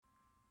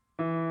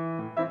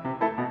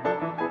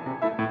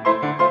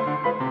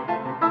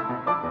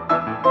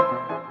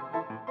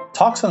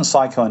Talks on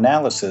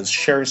Psychoanalysis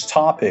shares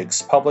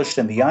topics published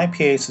in the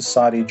IPA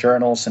Society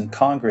journals and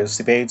Congress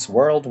debates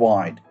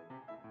worldwide,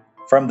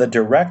 from the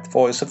direct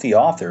voice of the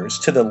authors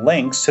to the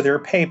links to their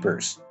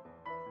papers.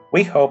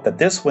 We hope that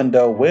this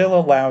window will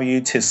allow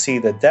you to see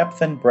the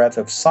depth and breadth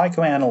of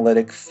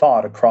psychoanalytic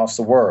thought across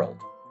the world.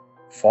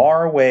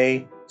 Far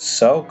away,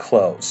 so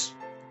close.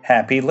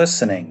 Happy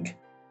listening.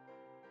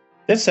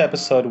 This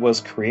episode was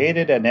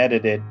created and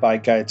edited by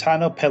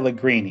Gaetano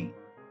Pellegrini.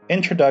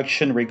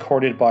 Introduction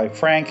recorded by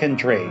Frank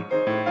Andrade.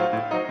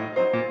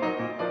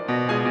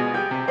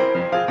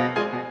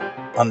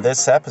 On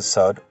this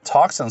episode,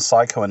 Talks on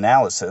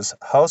Psychoanalysis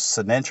hosts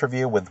an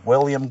interview with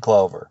William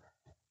Glover,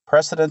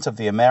 President of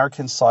the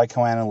American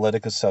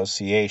Psychoanalytic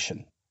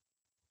Association.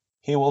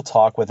 He will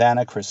talk with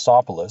Anna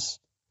Christopoulos,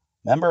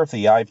 member of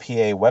the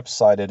IPA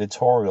website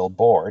editorial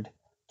board,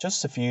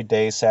 just a few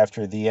days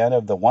after the end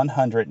of the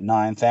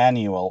 109th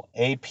annual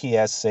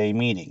APSA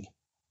meeting.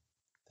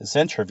 This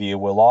interview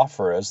will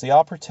offer us the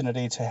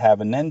opportunity to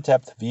have an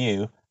in-depth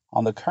view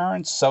on the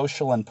current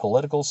social and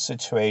political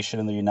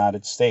situation in the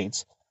United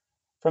States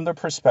from the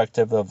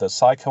perspective of the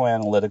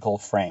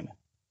psychoanalytical frame.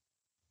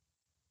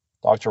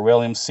 Dr.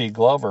 William C.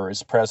 Glover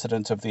is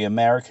president of the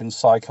American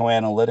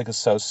Psychoanalytic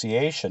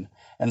Association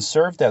and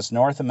served as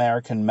North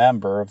American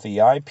member of the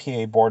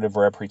IPA Board of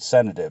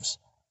Representatives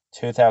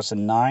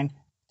 2009,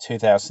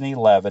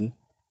 2011,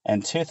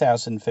 and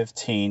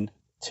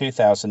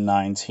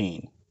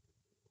 2015-2019.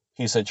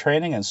 He's a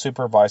training and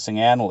supervising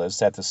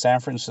analyst at the San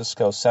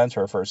Francisco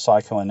Center for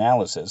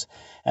Psychoanalysis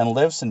and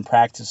lives and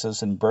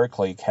practices in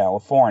Berkeley,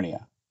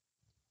 California.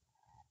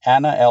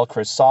 Anna L.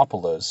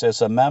 Christopoulos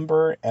is a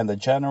member and the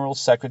General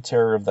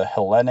Secretary of the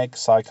Hellenic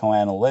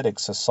Psychoanalytic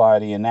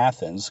Society in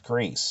Athens,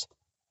 Greece.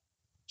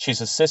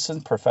 She's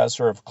Assistant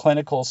Professor of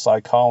Clinical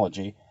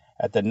Psychology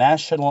at the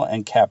National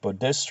and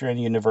Kapodistrian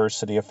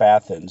University of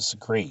Athens,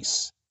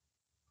 Greece.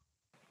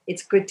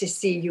 It's good to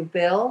see you,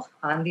 Bill,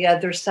 on the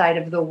other side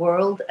of the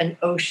world, an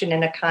ocean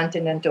and a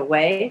continent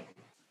away.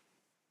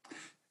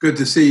 Good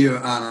to see you,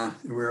 Anna.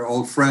 We're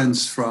old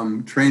friends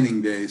from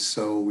training days,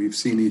 so we've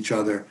seen each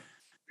other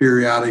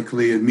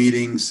periodically at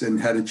meetings and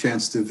had a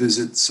chance to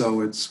visit, so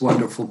it's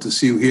wonderful to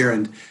see you here.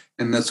 And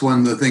that's one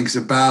of the things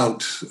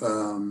about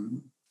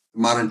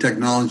modern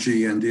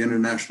technology and the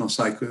International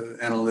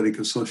Psychoanalytic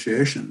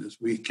Association is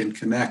we can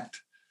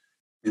connect,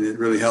 and it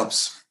really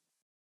helps.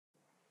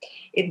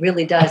 It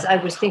really does. I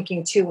was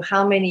thinking, too,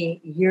 how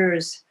many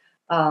years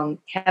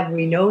have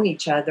we known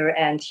each other?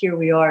 And here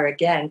we are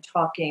again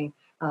talking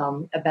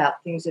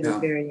about things that are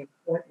very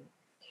important.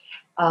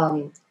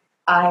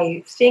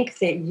 I think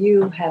that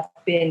you have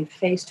been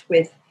faced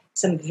with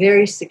some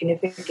very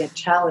significant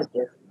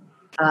challenges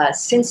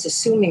since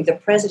assuming the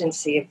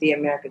presidency of the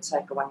American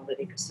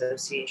Psychoanalytic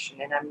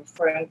Association. And I'm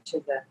referring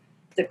to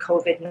the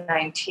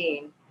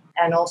COVID-19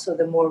 and also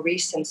the more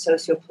recent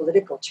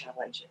socio-political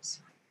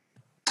challenges.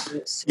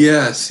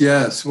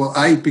 Yes. Well,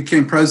 I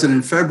became president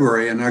in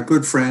February, and our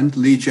good friend,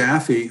 Lee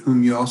Jaffe,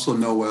 whom you also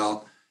know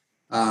well,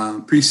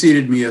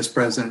 preceded me as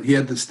president. He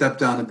had to step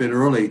down a bit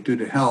early due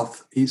to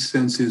health. He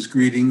sends his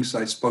greetings.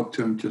 I spoke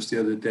to him just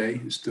the other day.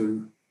 He's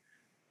doing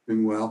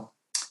well.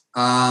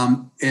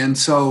 And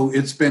so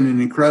it's been an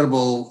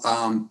incredible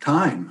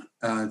time.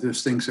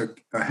 There's things are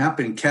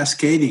happening,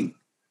 cascading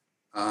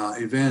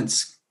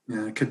events,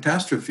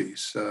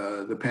 catastrophes,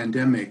 the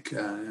pandemic,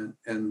 and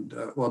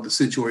the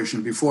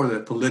situation before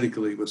that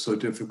politically was so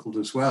difficult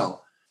as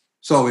well.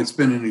 So it's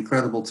been an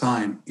incredible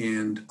time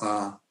and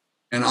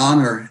an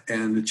honor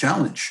and a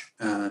challenge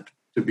to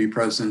be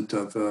president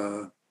of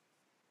the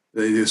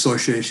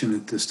association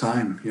at this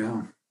time.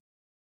 Yeah.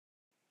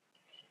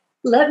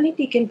 Let me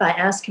begin by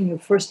asking you,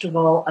 first of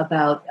all,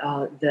 about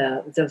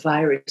the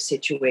virus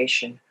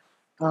situation.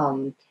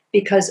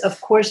 Because, of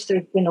course,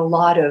 there's been a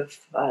lot of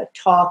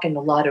talk and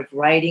a lot of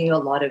writing, a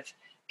lot of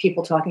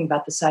people talking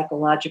about the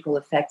psychological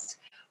effects.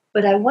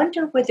 But I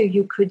wonder whether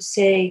you could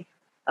say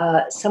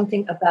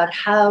something about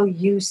how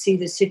you see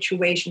the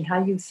situation,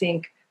 how you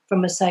think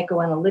from a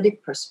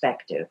psychoanalytic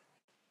perspective,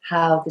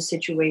 how the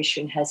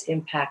situation has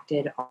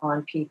impacted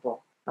on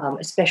people,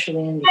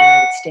 especially in the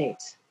United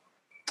States.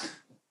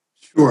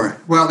 Sure.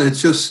 Well,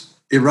 it's just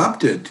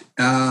erupted.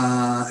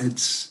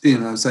 It's,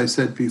 as I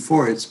said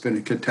before, it's been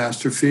a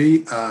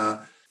catastrophe,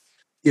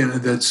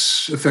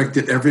 that's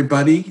affected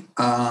everybody,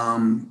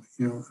 but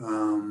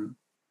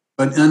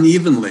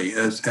unevenly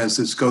as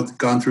it's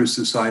gone through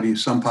society.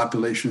 Some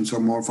populations are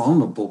more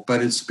vulnerable,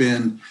 but it's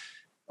been,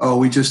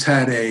 we just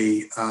had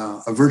a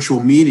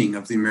virtual meeting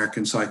of the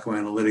American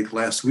Psychoanalytic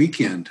last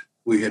weekend.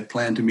 We had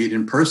planned to meet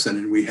in person,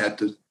 and we had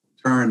to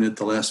turn at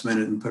the last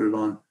minute and put it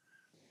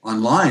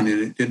online,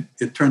 and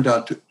it turned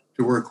out to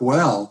work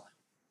well.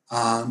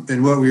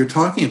 And what we were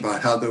talking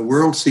about, how the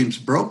world seems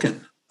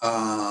broken.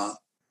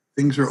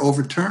 Things are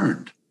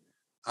overturned.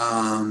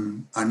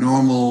 Our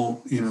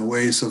normal,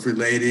 ways of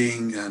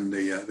relating and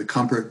the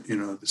comfort,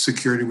 the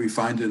security we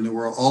find in the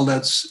world, all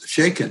that's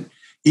shaken.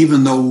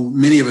 Even though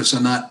many of us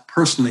are not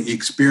personally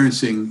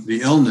experiencing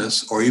the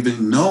illness or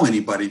even know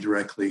anybody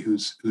directly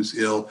who's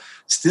ill,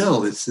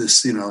 still it's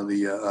this,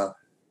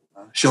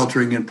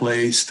 sheltering in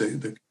place,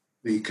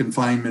 the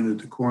confinement of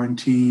the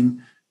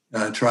quarantine,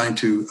 trying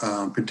to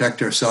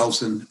protect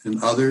ourselves and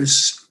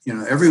others.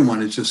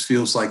 Everyone, it just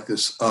feels like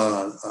this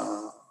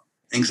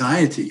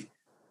anxiety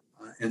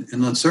and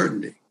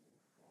uncertainty.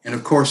 And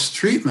of course,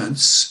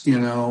 treatments,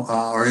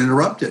 are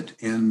interrupted,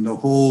 and the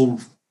whole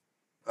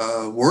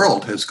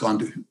world has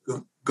gone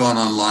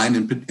online,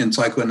 in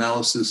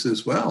psychoanalysis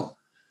as well.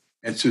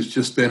 It's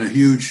just been a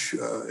huge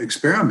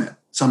experiment.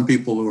 Some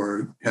people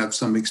who have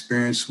some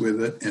experience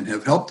with it and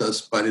have helped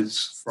us, but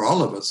it's for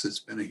all of us, it's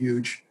been a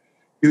huge,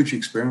 huge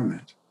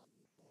experiment.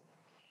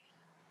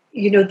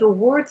 The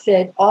word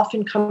that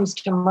often comes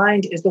to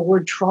mind is the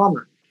word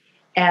trauma.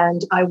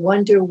 And I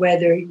wonder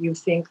whether you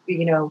think,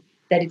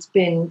 that it's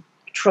been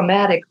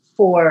traumatic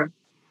for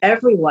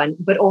everyone,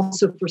 but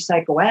also for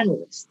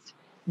psychoanalysts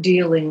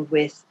dealing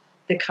with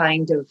the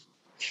kind of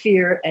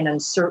fear and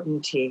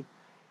uncertainty,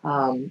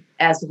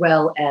 as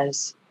well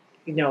as,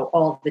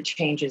 all the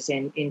changes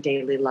in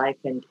daily life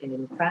and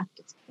in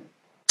practice.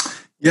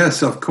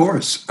 Yes, of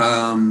course.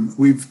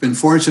 We've been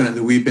fortunate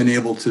that we've been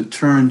able to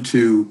turn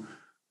to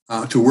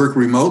work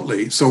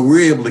remotely. So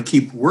we're able to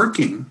keep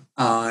working.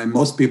 And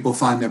most people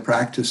find their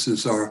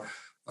practices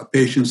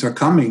patients are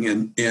coming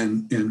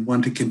and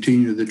want to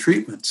continue the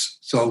treatments.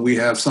 So we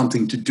have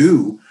something to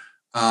do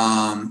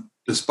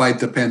despite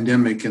the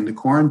pandemic and the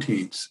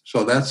quarantines.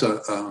 So that's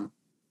a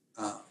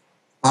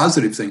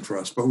positive thing for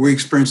us, but we're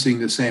experiencing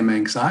the same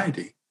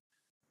anxiety.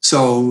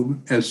 So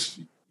as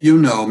you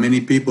know, many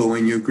people,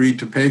 when you greet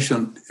to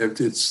patient, if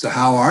it's the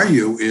how are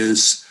you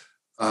is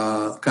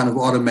kind of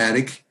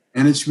automatic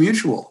and it's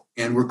mutual.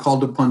 And we're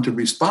called upon to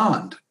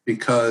respond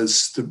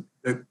because the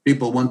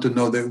people want to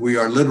know that we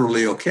are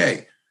literally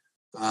okay.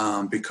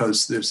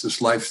 Because there's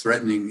this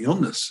life-threatening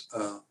illness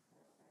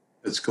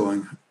that's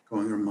going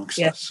amongst us.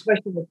 Yes,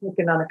 especially we're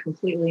taking on a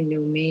completely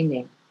new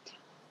meaning.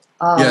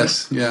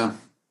 Yes, yeah.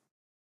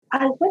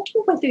 I wonder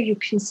whether you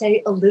can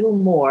say a little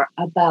more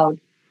about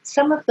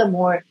some of the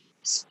more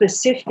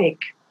specific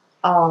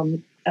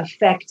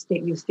effects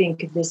that you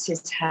think this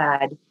has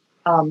had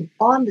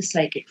on the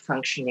psychic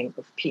functioning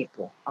of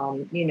people.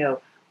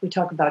 We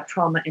talk about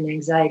trauma and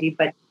anxiety,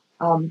 but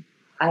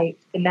I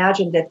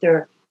imagine that there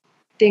are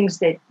things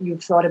that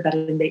you've thought about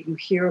and that you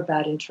hear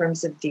about in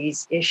terms of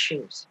these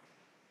issues.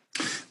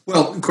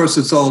 Well, of course,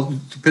 it's all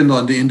depend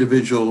on the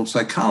individual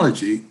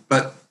psychology,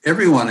 but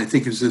everyone, I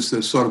think, is this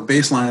sort of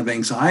baseline of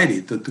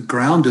anxiety that the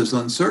ground is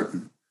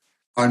uncertain.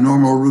 Our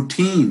normal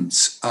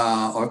routines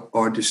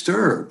are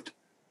disturbed.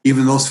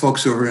 Even those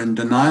folks who are in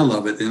denial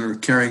of it and are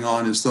carrying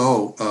on as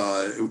though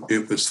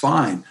it was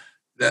fine,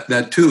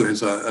 that too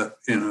has an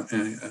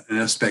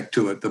aspect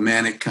to it, the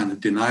manic kind of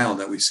denial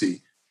that we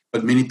see.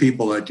 But many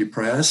people are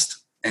depressed,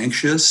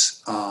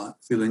 anxious,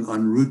 feeling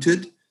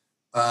unrooted.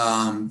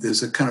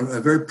 There's a kind of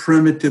a very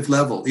primitive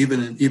level,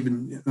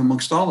 even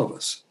amongst all of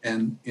us.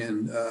 And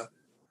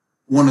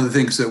one of the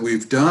things that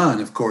we've done,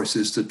 of course,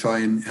 is to try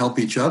and help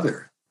each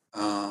other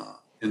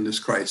in this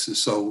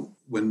crisis. So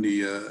when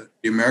the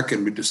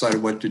American, we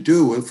decided what to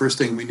do, well, the first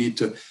thing we need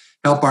to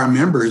help our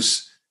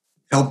members,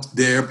 help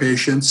their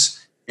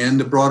patients and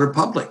the broader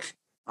public.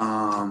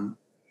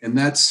 And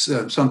that's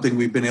something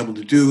we've been able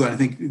to do, I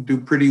think, do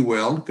pretty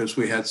well, because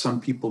we had some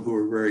people who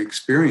were very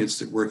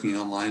experienced at working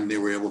online. They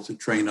were able to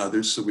train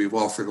others, so we've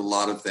offered a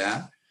lot of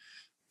that.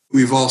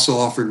 We've also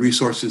offered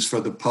resources for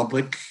the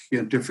public,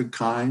 different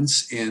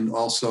kinds, and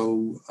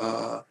also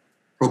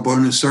pro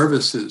bono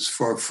services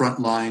for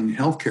frontline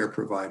healthcare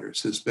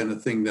providers has been a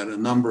thing that a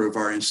number of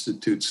our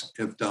institutes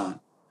have done,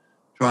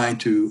 trying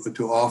to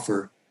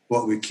offer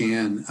what we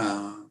can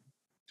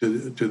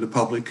to the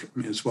public,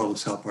 as well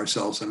as help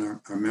ourselves and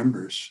our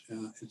members.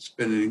 It's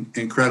been an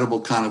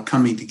incredible kind of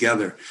coming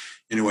together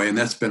in a way, and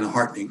that's been a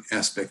heartening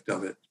aspect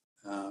of it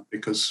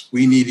because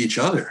we need each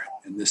other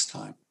in this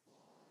time.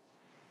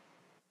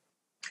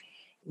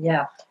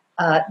 Yeah.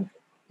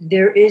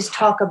 There is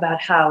talk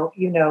about how,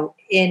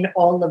 in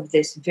all of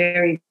this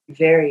very,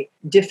 very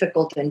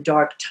difficult and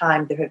dark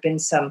time, there have been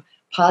some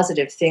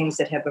positive things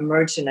that have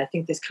emerged. And I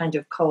think this kind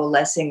of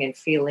coalescing and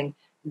feeling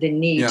the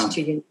need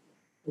to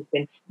has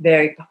been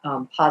very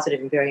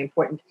positive and very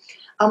important.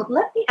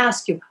 Let me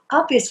ask you,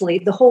 obviously,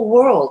 the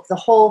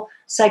whole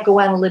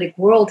psychoanalytic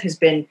world has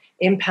been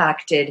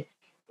impacted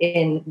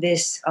in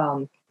this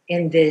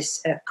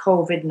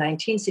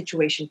COVID-19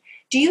 situation.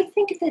 Do you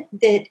think that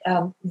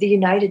the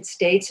United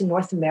States and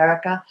North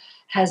America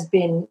has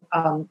been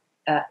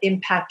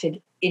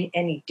impacted in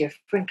any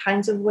different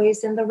kinds of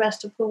ways than the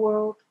rest of the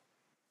world?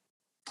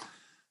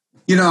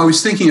 I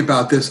was thinking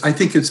about this. I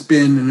think it's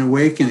been an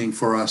awakening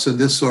for us, and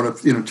this sort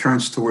of,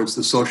 turns towards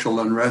the social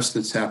unrest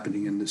that's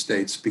happening in the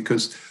States,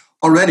 because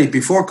already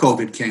before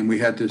COVID came, we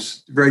had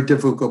this very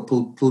difficult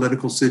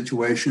political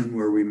situation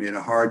where we made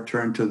a hard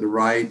turn to the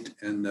right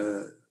and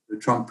the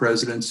Trump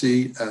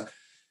presidency.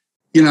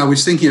 I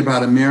was thinking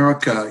about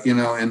America,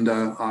 and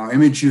our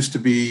image used to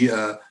be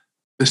the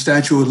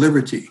Statue of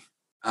Liberty,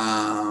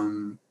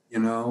 and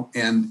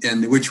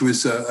which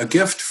was a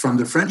gift from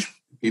the French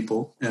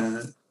people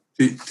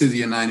to the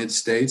United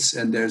States.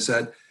 And there's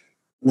that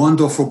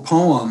wonderful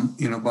poem,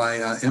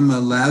 by Emma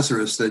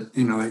Lazarus that,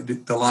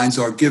 the lines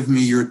are, "Give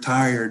me your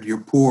tired, your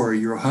poor,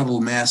 your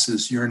huddled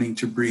masses yearning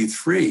to breathe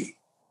free."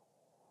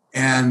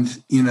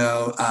 And,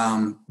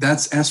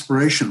 that's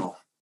aspirational,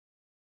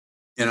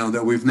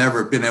 that we've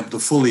never been able to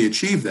fully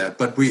achieve that,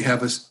 but we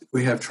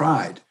have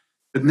tried.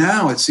 But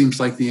now it seems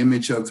like the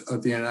image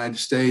of the United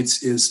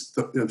States is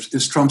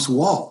Trump's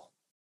wall,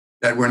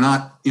 that we're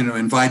not,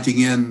 inviting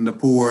in the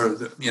poor,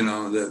 the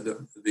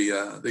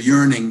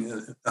yearning,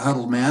 the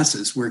huddled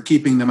masses. We're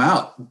keeping them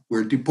out.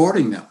 We're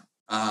deporting them.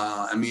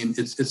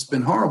 It's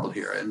been horrible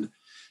here. And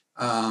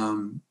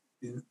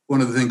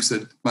one of the things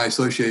that my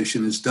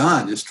association has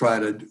done is try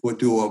to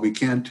do what we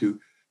can to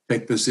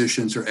take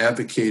positions or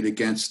advocate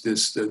against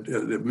this,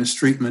 the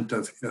mistreatment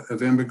of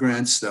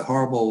immigrants, the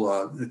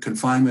horrible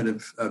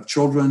confinement of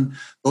children,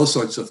 those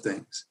sorts of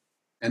things.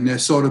 And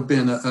there's sort of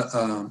been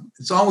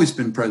it's always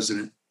been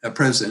present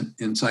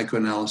in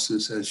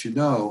psychoanalysis, as you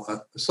know,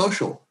 a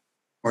social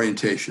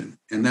orientation.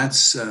 And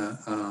that's,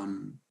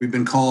 we've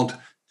been called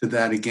to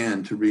that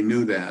again, to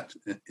renew that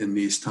in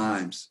these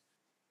times.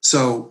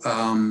 So,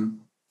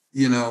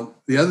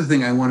 the other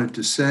thing I wanted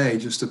to say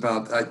just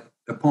about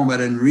the poem, I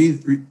didn't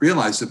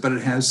realize it, but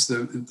it has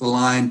the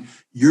line,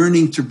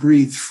 "Yearning to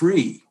breathe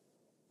free."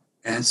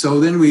 And so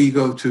then we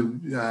go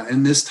to,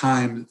 in this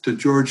time, to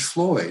George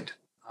Floyd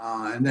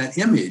and that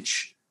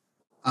image,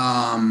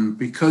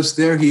 because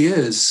there he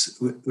is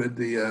with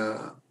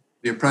the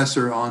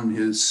oppressor on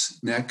his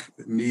neck,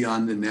 knee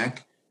on the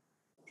neck.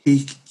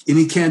 He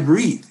can't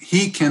breathe.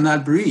 He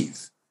cannot breathe.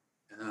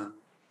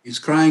 He's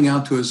crying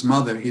out to his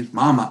mother, his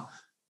mama.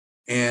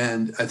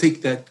 And I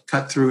think that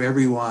cut through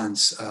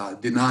everyone's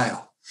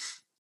denial.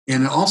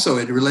 And also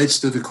it relates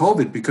to the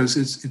COVID, because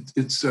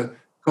it's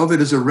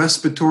COVID is a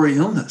respiratory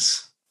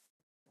illness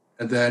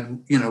that,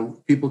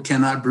 people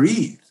cannot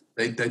breathe.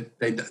 They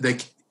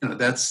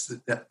that's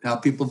how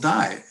people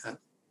die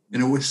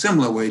in a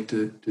similar way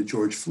to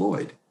George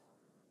Floyd.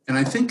 And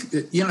I think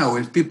that,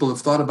 as people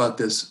have thought about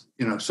this,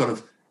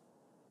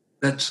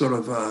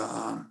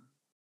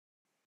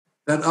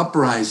 that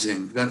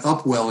uprising, that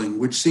upwelling,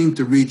 which seemed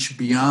to reach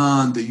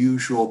beyond the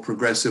usual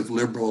progressive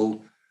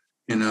liberal,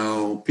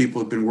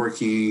 people have been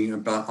working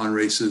on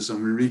racism,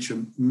 and reach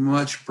a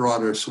much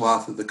broader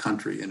swath of the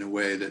country in a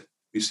way that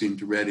we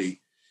seemed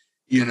ready,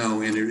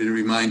 and it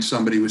reminds,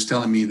 somebody was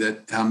telling me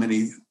that how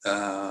many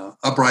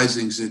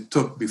uprisings it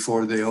took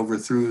before they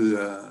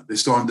they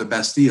stormed the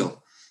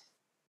Bastille.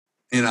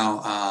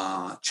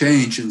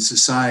 Change in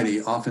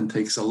society often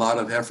takes a lot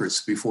of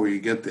efforts before you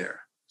get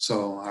there.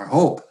 So our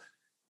hope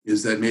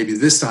is that maybe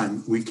this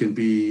time we can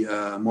be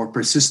more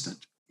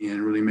persistent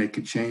and really make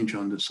a change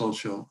on the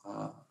social,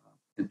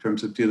 in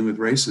terms of dealing with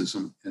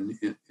racism in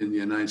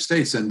the United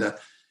States. And,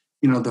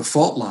 the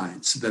fault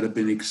lines that have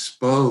been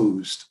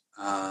exposed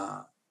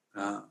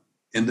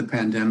in the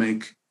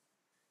pandemic,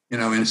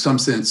 in some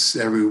sense,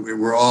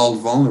 we're all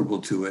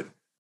vulnerable to it,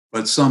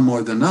 but some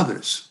more than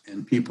others.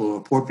 And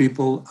poor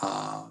people,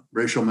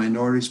 racial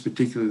minorities,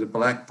 particularly the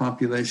Black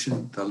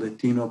population, the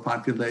Latino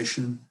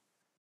population,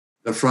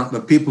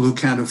 the people who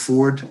can't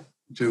afford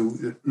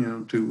to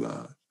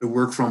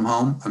work from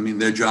home.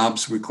 Their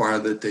jobs require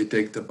that they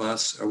take the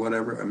bus or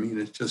whatever.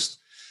 It just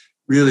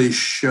really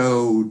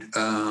showed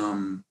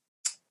a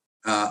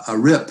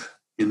rip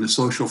in the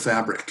social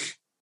fabric.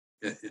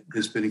 It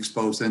has been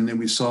exposed, and then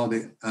we saw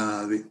the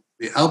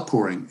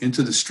outpouring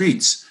into the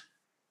streets.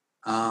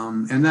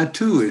 And that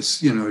too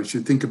is, as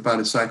you think about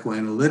it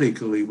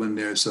psychoanalytically, when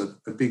there's a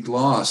big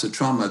loss, a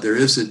trauma, there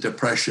is a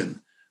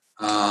depression,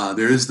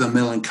 there is the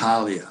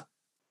melancholia.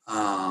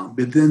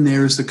 But then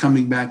there's the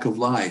coming back of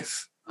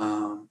life.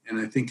 And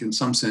I think in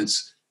some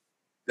sense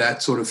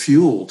that sort of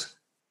fueled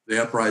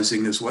the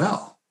uprising as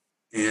well.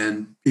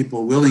 And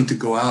people willing to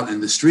go out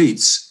in the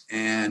streets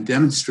and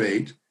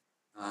demonstrate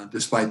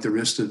despite the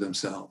risk to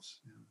themselves.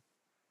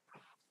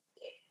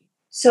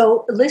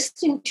 So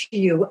listening to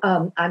you,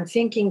 I'm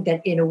thinking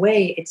that in a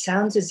way, it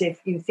sounds as if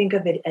you think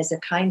of it as a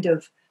kind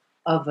of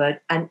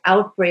an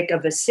outbreak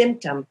of a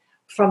symptom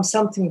from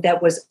something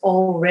that was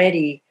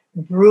already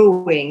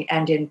brewing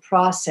and in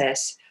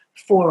process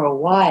for a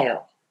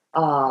while.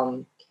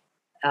 Do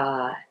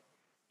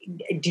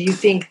you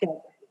think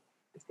that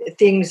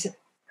things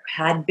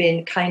had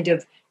been kind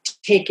of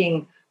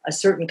taking a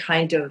certain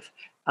kind of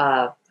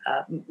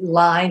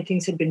line,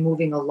 things had been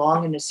moving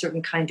along in a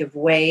certain kind of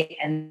way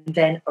and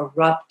then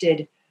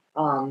erupted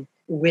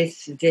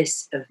with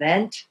this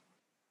event?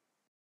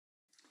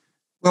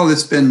 Well,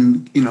 it's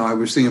been, I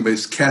was thinking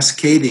about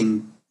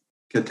cascading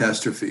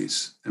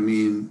catastrophes.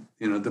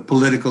 The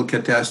political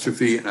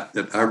catastrophe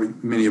that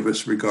many of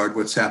us regard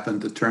what's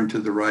happened, the turn to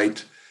the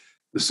right,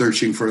 the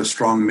searching for a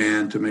strong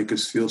man to make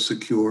us feel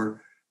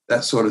secure,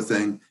 that sort of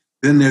thing.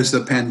 Then there's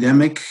the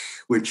pandemic,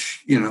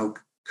 which,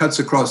 cuts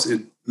across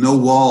it. No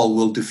wall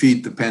will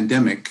defeat the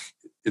pandemic.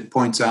 It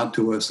points out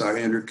to us our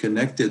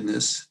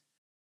interconnectedness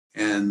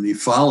and the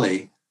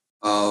folly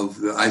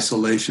of the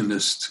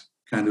isolationist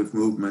kind of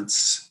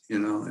movements,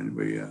 and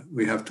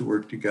we have to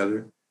work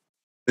together.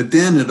 But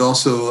then it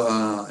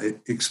also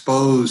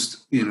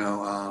exposed,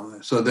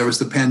 so there was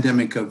the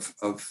pandemic of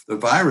the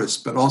virus,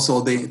 but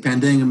also the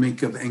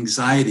pandemic of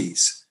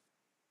anxieties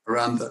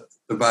around the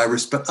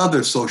virus, but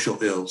other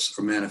social ills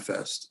are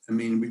manifest. I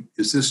mean,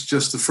 is this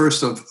just the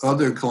first of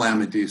other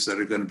calamities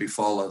that are going to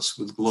befall us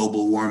with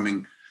global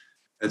warming,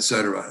 et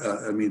cetera?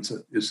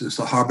 Is this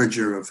a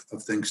harbinger of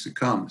things to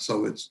come?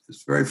 So it's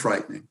very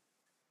frightening.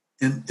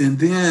 And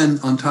then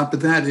on top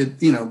of that,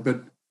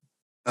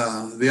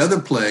 the other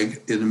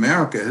plague in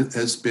America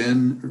has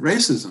been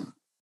racism.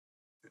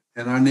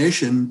 And our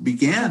nation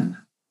began,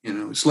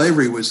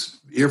 slavery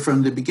was here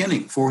from the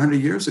beginning, 400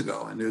 years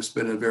ago. And there's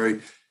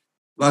been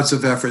lots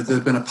of effort.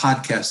 There's been a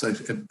podcast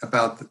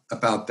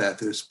about that.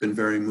 That's been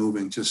very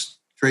moving, just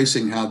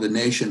tracing how the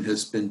nation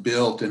has been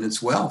built and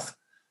its wealth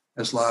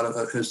has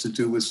to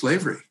do with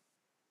slavery.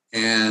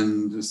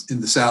 And in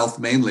the South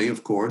mainly,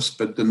 of course,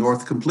 but the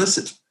North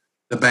complicit.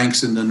 The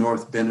banks in the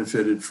North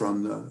benefited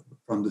from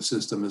the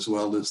system as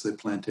well as the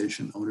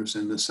plantation owners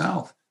in the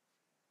South.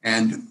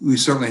 And we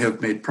certainly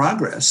have made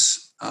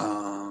progress,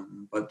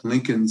 but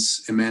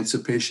Lincoln's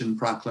Emancipation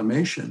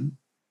Proclamation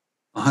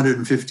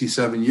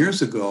 157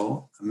 years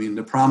ago,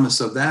 the promise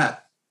of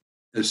that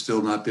has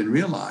still not been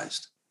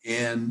realized.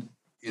 And,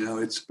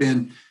 it's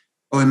been,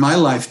 in my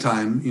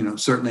lifetime,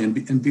 certainly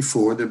and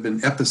before, there have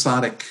been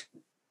episodic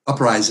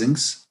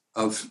uprisings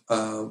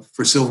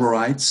for civil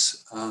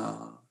rights,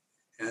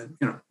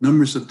 and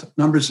numbers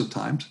of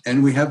times,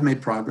 and we have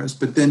made progress,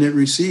 but then it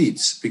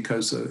recedes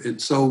because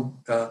it's so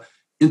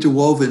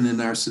interwoven in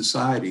our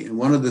society. And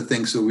one of the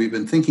things that we've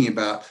been thinking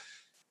about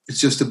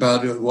is just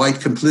about white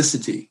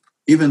complicity.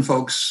 Even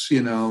folks,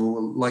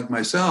 like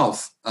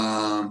myself,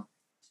 a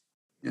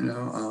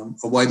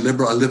white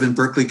liberal. I live in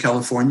Berkeley,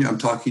 California. I'm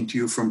talking to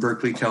you from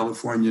Berkeley,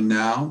 California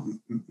now,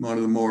 one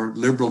of the more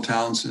liberal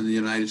towns in the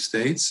United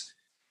States.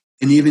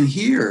 And even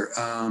here,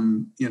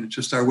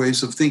 just our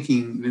ways of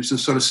thinking, there's a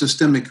sort of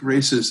systemic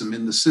racism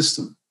in the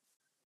system.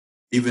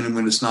 Even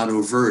when it's not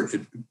overt,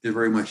 it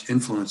very much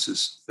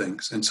influences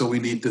things. And so we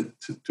need to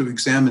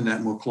examine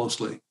that more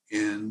closely.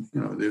 And,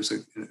 there's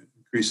an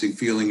increasing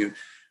feeling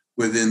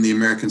within the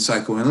American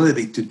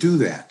psychoanalytic to do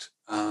that,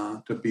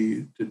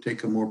 to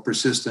take a more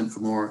persistent, a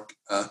more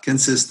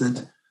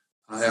consistent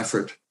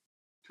effort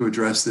to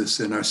address this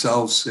in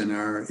ourselves, in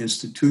our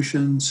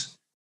institutions,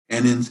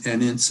 and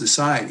in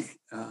society.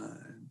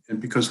 And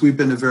because we've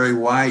been a very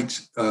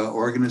white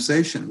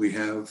organization, we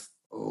have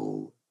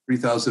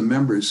 3,000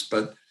 members,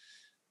 but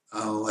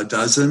a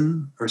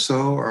dozen or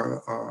so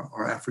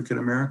are African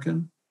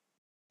American.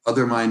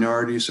 Other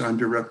minorities are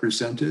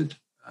underrepresented.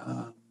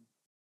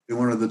 In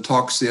one of the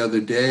talks the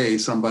other day,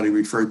 somebody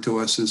referred to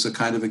us as a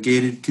kind of a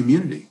gated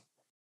community.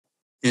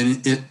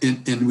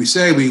 And we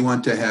say we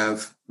want to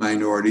have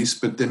minorities,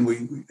 but then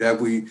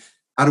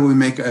how do we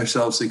make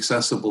ourselves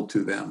accessible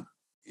to them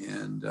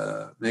and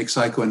make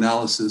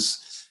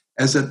psychoanalysis,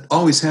 as it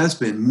always has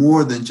been,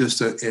 more than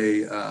just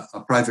a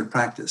private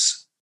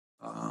practice?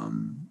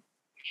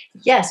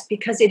 Yes,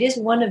 because it is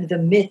one of the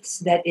myths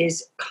that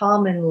is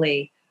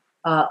commonly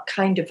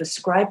kind of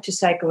ascribed to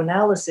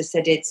psychoanalysis,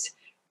 that it's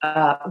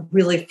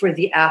really for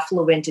the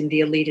affluent and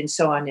the elite and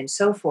so on and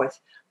so forth.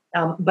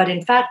 But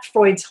in fact,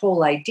 Freud's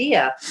whole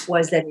idea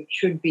was that it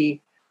should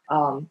be,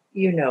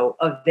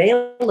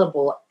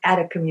 available at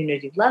a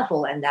community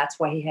level. And that's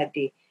why he had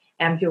the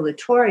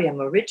ambulatorium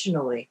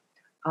originally.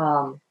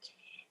 The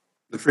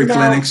free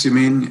clinics, you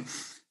mean?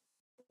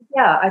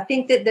 Yeah, I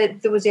think that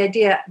there was the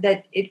idea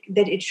that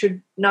it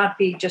should not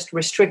be just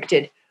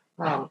restricted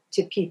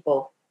to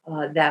people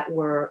that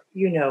were,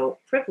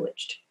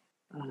 privileged,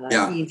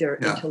 either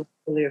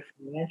intellectually or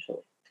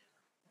financially.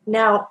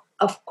 Now,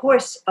 of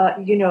course,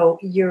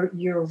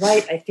 you're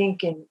right. I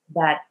think in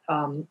that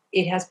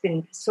it has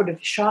been sort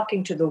of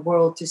shocking to the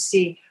world to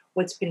see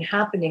what's been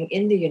happening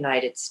in the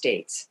United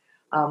States,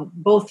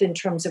 both in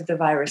terms of the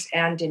virus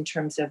and in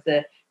terms of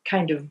the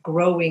kind of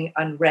growing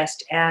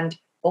unrest and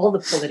all the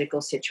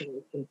political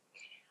situation.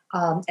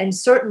 And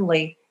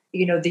certainly,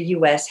 the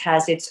U.S.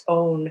 has its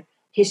own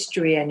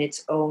history and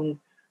its own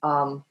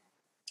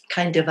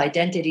kind of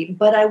identity.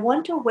 But I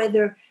wonder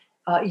whether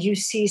you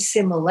see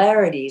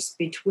similarities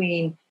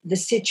between the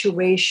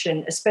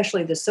situation,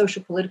 especially the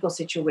social political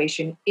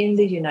situation in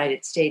the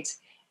United States,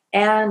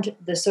 and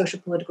the social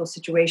political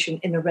situation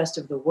in the rest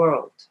of the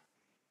world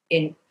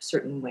in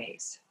certain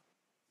ways.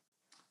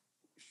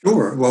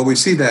 Sure. Well, we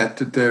see that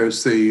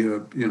there's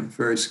the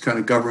various kind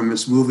of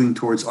governments moving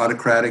towards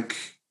autocratic,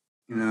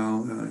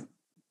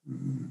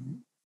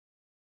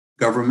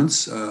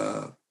 governments.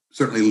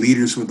 Certainly,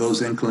 leaders with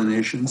those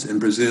inclinations in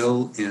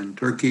Brazil, in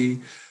Turkey,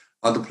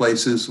 other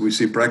places. We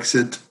see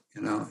Brexit.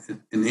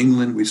 In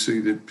England, we see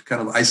the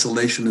kind of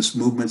isolationist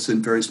movements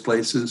in various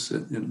places,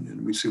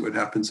 and we see what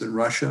happens in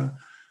Russia.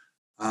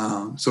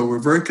 So we're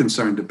very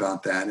concerned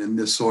about that, and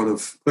this sort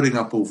of putting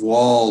up of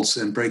walls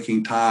and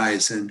breaking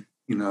ties and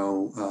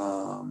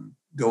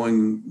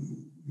going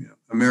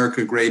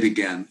America great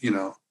again,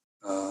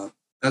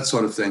 that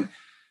sort of thing.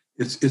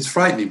 It's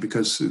frightening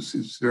because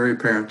it's very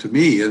apparent to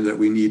me that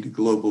we need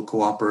global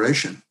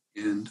cooperation.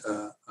 And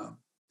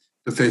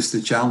to face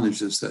the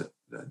challenges that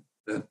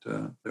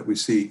we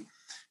see.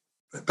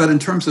 But in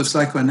terms of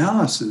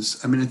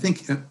psychoanalysis, I mean, I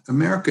think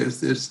America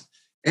is,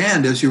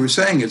 and as you were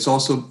saying, it's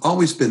also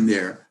always been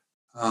there.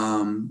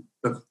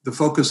 The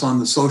focus on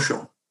the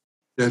social.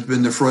 There's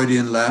been the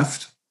Freudian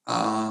left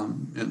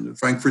and the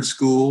Frankfurt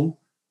School,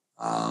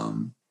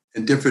 and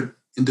different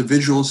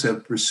individuals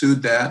have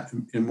pursued that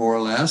in more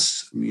or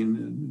less. I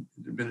mean,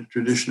 there's been a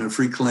tradition of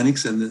free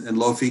clinics and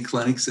low-fee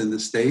clinics in the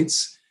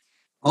States.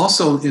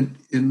 Also,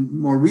 in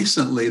more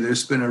recently,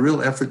 there's been a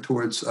real effort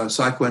towards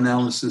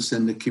psychoanalysis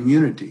in the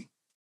community.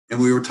 And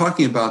we were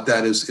talking about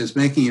that as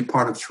making it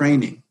part of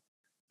training.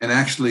 And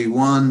actually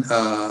one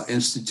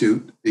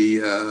institute,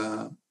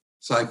 the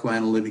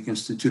Psychoanalytic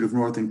Institute of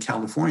Northern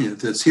California,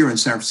 that's here in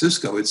San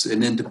Francisco, it's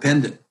an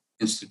independent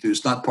institute,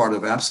 it's not part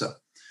of APSA,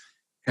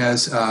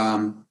 has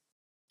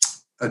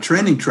a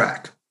training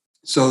track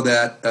so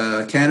that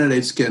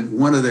candidates can,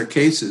 one of their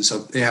cases, so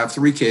they have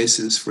 3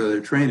 cases for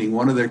their training,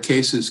 one of their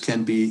cases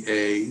can be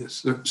a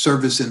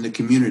service in the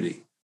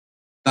community,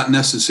 not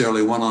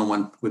necessarily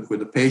one-on-one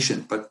with a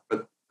patient, but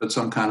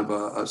some kind of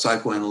a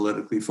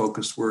psychoanalytically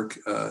focused work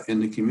in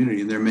the community,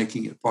 and they're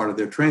making it part of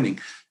their training.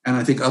 And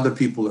I think other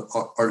people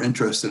are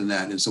interested in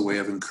that as a way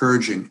of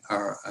encouraging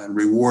and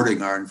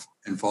rewarding our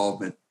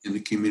involvement in the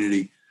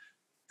community,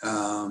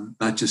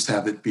 not just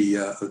have it be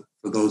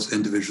for those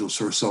individuals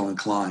who are so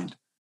inclined,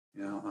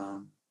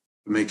 to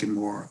make it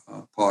more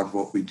part of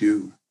what we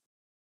do.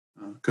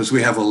 Because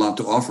we have a lot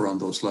to offer on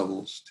those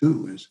levels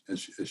too,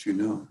 as you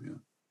know. Yeah.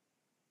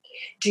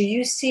 Do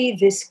you see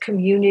this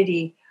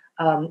community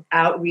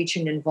outreach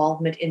and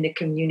involvement in the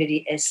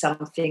community as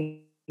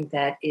something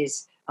that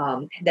is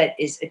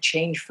a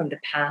change from the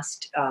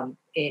past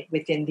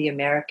within the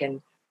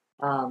American?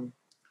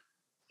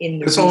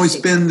 It's always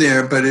been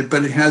there, but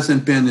it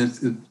hasn't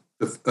been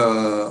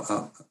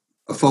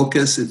a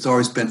focus. It's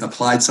always been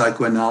applied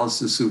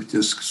psychoanalysis, which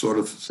just sort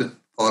of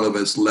thought of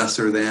as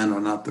lesser than or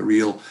not the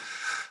real,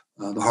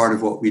 the heart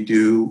of what we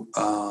do.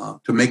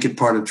 To make it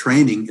part of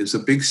training is a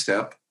big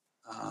step.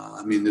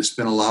 I mean, there's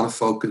been a lot of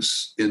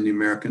focus in the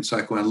American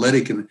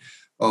psychoanalytic in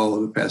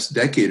the past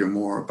decade or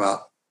more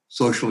about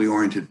socially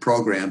oriented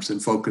programs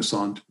and focus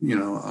on,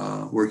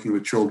 working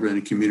with children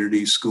in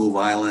communities, school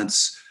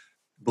violence,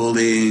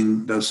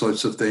 bullying, those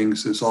sorts of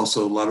things. There's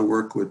also a lot of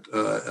work with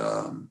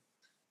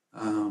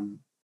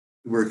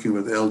working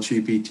with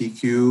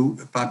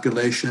LGBTQ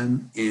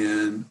population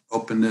and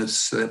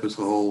openness. That was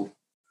a whole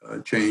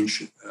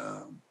change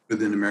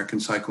within American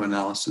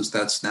psychoanalysis.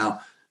 That's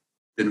now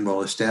been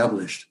well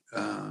established,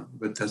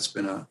 but that's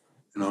been an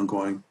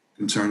ongoing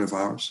concern of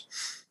ours.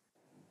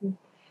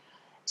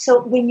 So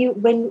when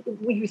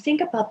you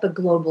think about the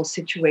global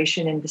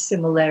situation and the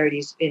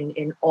similarities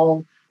in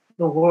all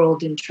the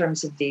world in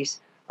terms of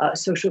these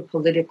social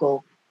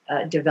political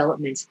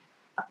developments,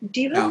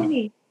 do you have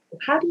any?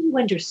 How do you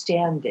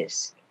understand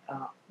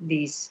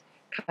these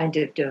kind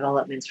of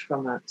developments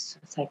from a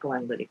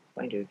psychoanalytic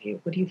point of view?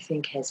 What do you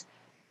think has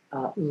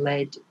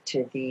led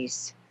to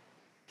these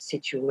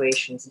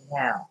situations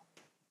now?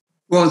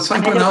 Well,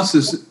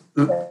 psychoanalysis.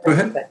 Go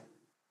ahead.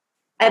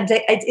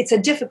 It's a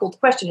difficult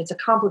question. It's a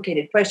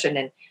complicated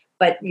question,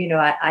 but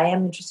I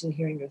am interested in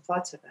hearing your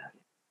thoughts about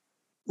it.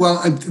 Well,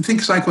 I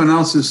think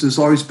psychoanalysis has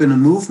always been a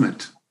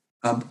movement,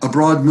 a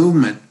broad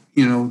movement.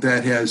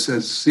 That has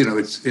it's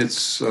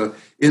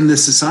in the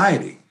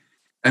society.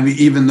 I mean,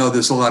 even though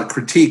there's a lot of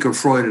critique of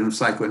Freud and of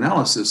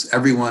psychoanalysis,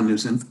 everyone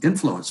is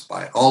influenced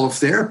by it. All of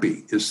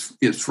therapy is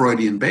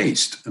Freudian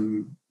based.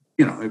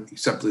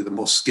 Except the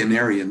most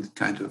Skinnerian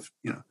kind of,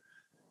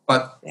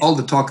 but all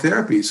the talk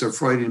therapies are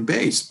Freudian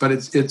based, but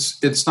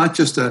it's not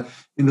just an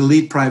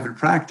elite private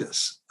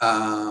practice,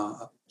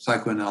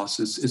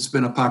 psychoanalysis. It's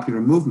been a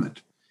popular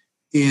movement.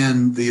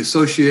 In the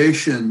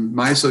association,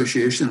 my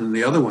association and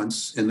the other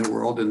ones in the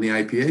world, and the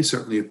IPA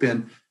certainly have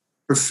been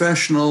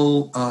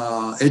professional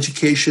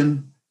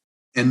education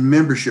and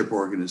membership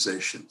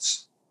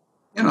organizations,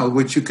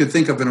 which you could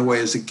think of in a way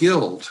as a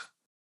guild,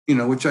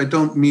 which I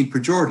don't mean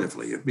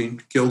pejoratively. I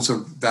mean, guilds are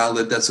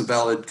valid. That's a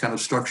valid kind of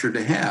structure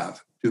to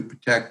have to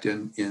protect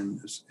and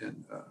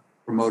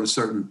promote a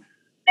certain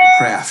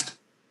craft,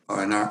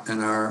 or in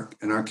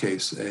our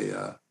case,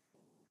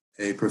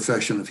 a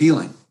profession of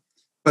healing.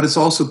 But it's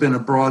also been a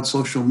broad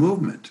social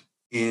movement,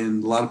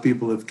 and a lot of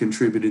people have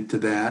contributed to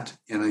that.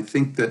 And I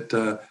think that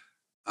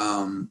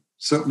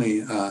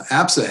certainly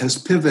APSA has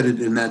pivoted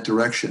in that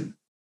direction.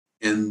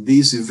 And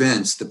these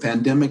events, the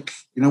pandemic,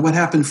 what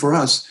happened for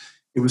us?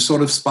 It was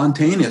sort of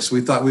spontaneous.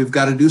 We thought we've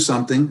got to do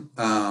something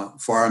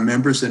for our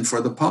members and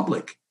for the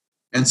public.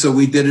 And so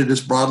we did it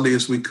as broadly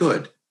as we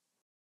could.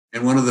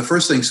 And one of the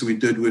first things we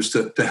did was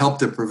to help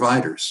the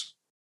providers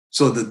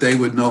so that they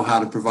would know how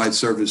to provide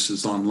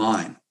services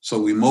online. So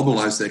we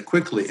mobilized that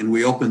quickly, and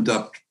we opened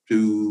up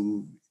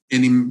to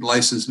any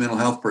licensed mental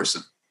health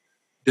person.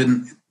 It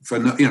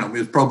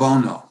was pro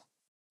bono,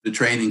 the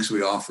trainings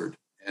we offered.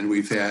 And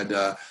we've had,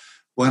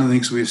 one of the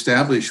things we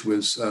established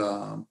was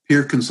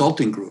peer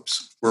consulting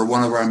groups, where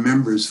one of our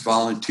members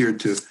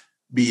volunteered to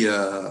be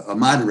a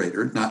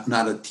moderator,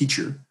 not a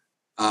teacher,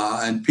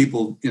 and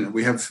people,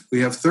 we have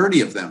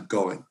 30 of them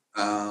going,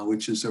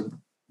 which is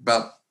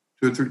about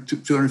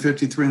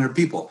 250, 300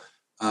 people,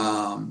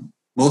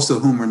 most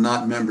of whom are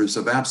not members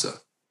of APSA.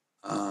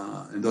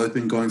 And those have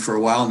been going for a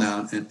while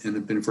now and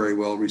have been very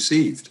well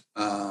received.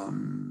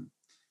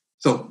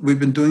 So we've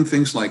been doing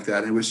things like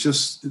that. It was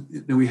just,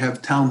 we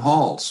have town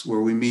halls where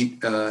we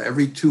meet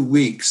every 2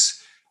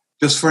 weeks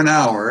just for an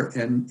hour.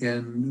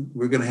 And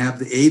we're going to have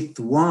the 8th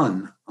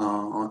one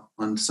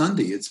on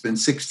Sunday. It's been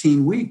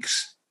 16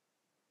 weeks.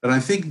 But I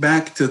think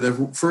back to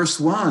the first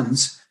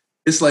ones,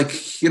 it's like,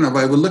 if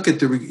I would look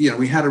at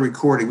we had a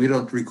recording. We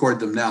don't record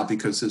them now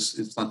because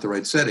it's not the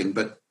right setting,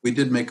 but we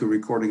did make a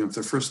recording of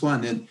the first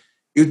one. And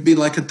it would be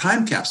like a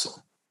time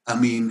capsule. I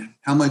mean,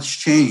 how much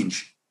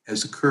change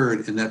has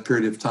occurred in that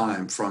period of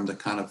time from the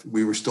kind of,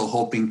 we were still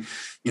hoping,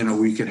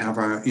 we could have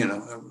our,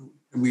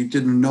 we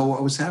didn't know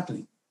what was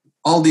happening.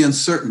 All the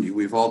uncertainty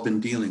we've all been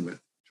dealing with,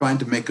 trying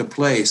to make a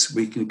place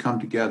we can come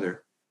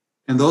together.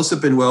 And those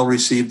have been well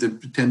received.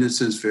 The attendance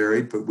has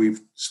varied, but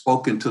we've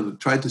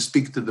tried to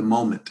speak to the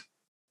moment.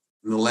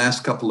 In the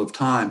last couple of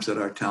times at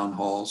our town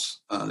halls,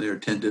 they're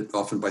attended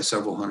often by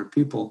several hundred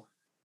people.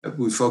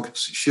 We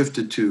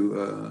shifted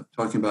to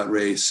talking about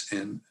race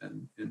and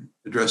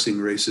addressing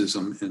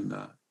racism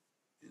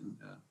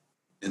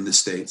in the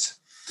States.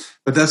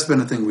 But that's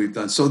been a thing we've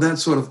done. So that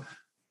sort of,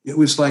 it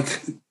was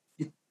like,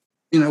 it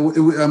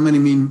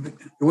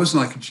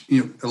wasn't like,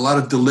 a lot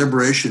of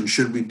deliberation.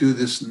 Should we do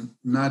this and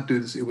not do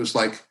this? It was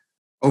like,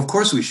 of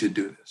course we should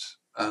do this.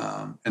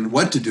 And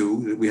what to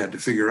do, we had to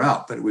figure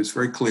out. But it was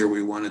very clear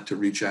we wanted to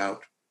reach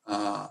out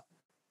and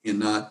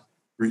not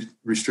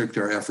restrict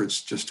our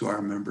efforts just to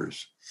our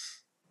members.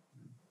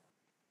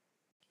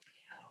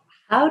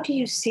 How do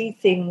you see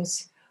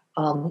things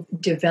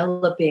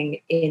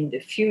developing in the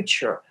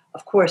future?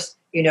 Of course,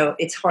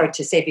 it's hard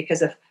to say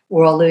because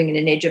we're all living in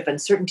an age of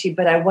uncertainty,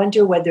 but I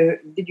wonder whether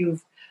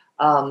you've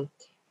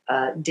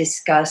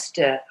discussed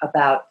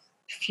about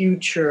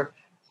future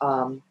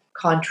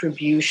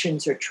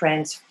contributions or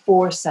trends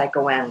for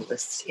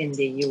psychoanalysts in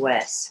the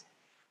U.S.,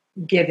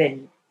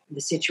 given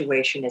the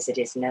situation as it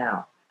is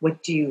now.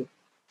 What do you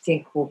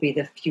think will be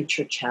the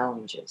future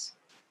challenges?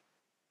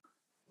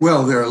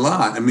 Well, there are a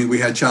lot. I mean, we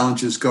had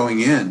challenges going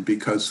in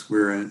because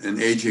we're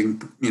an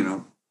aging,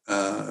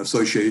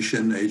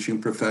 association,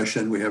 aging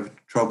profession. We have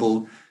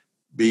trouble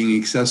being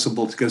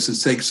accessible because it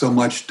takes so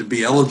much to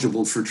be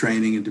eligible for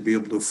training and to be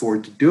able to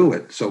afford to do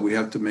it. So we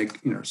have to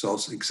make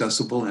ourselves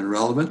accessible and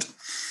relevant.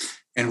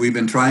 And we've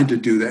been trying to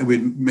do that.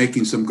 We've been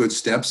making some good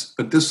steps,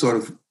 but this sort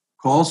of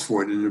calls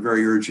for it in a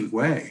very urgent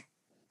way.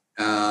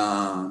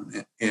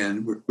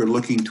 And we're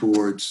looking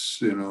towards,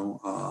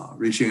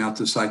 reaching out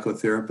to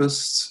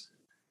psychotherapists.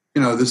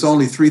 There's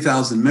only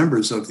 3,000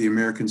 members of the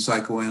American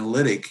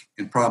Psychoanalytic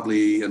and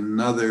probably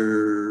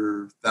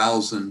another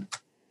 1,000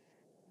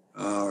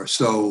 or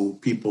so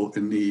people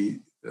in the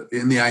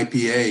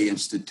IPA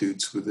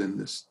institutes within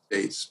the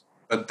States.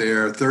 But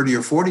there are 30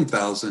 or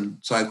 40,000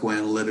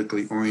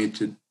 psychoanalytically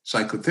oriented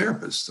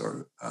psychotherapists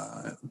or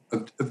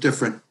of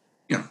different,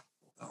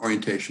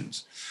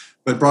 orientations.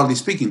 But broadly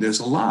speaking, there's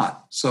a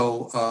lot.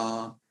 So,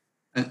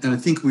 and I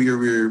think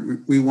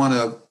we want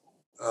to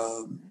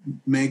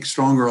make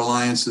stronger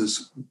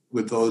alliances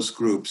with those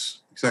groups.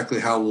 Exactly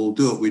how we'll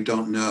do it, we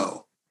don't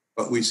know.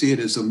 But we see it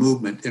as a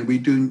movement, and we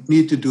do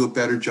need to do a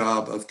better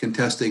job of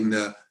contesting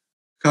the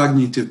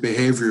cognitive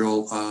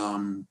behavioral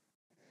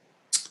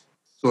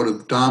sort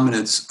of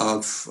dominance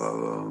of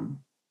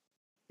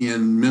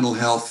in mental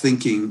health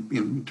thinking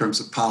in terms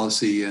of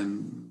policy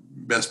and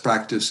best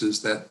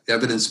practices, that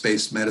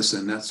evidence-based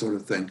medicine, that sort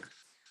of thing.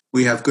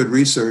 We have good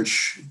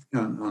research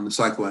on the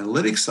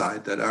psychoanalytic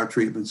side that our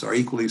treatments are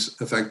equally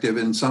effective,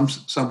 and in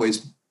some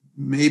ways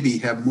maybe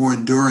have more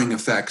enduring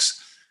effects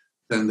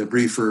than the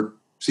briefer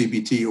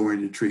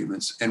CBT-oriented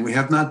treatments. And we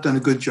have not done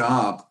a good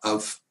job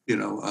of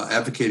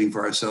advocating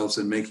for ourselves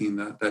and making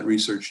that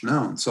research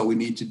known. So we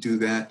need to do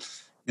that,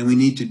 and we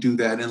need to do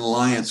that in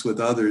alliance with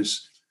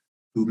others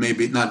who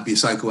maybe not be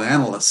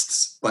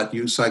psychoanalysts, but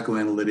use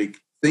psychoanalytic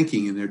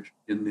thinking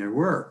in their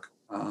work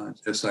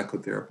as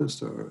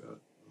psychotherapists or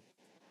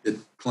at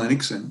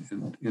clinics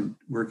and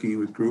working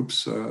with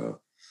groups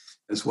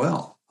as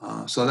well.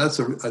 So that's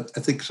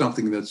I think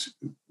something that's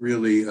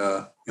really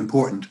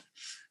important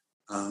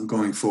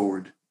going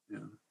forward. Yeah.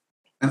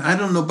 And I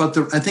don't know about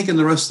I think in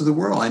the rest of the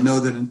world, I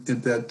know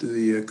that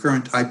the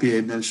current IPA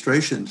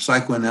administration,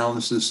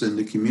 psychoanalysis in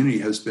the community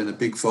has been a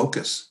big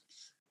focus.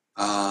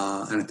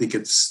 And I think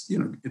it's,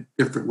 in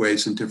different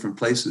ways in different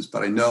places,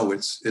 but I know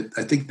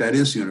I think that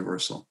is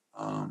universal.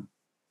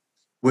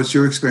 What's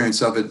your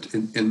experience of it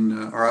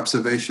in our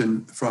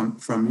observation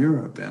from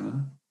Europe,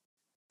 Anna?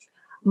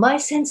 My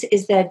sense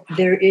is that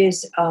there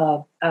is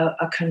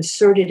a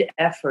concerted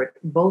effort,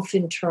 both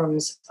in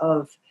terms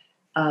of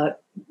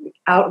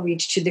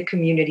outreach to the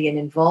community and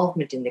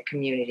involvement in the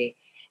community.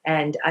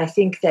 And I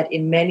think that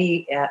in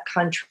many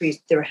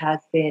countries, there has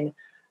been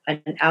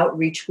an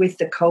outreach with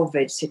the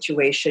COVID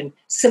situation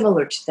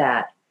similar to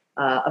that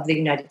of the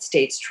United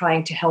States,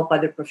 trying to help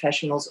other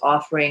professionals,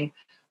 offering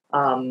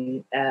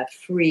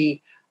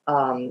free,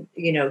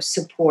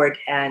 support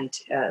and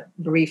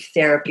brief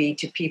therapy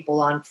to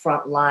people on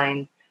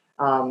frontline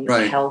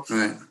health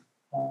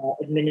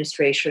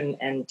administration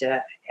and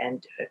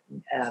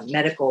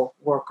medical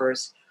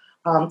workers.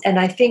 And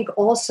I think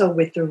also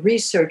with the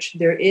research,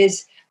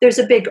 there's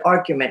a big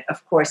argument,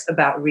 of course,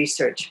 about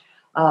research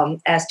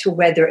as to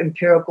whether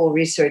empirical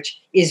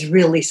research is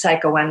really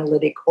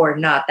psychoanalytic or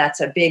not.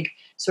 That's a big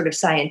sort of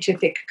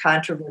scientific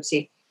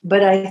controversy.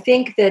 But I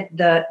think that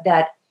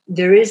that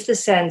there is the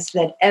sense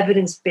that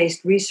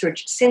evidence-based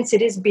research, since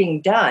it is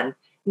being done,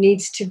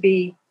 needs to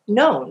be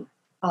known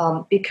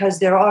because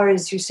there are,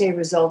 as you say,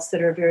 results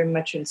that are very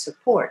much in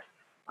support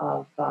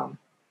of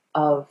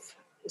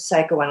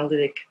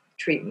psychoanalytic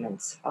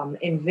treatments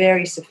in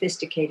very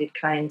sophisticated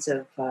kinds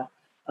of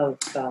I'm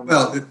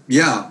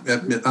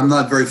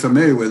not very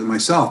familiar with it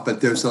myself,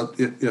 but there's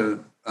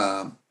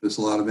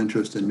a lot of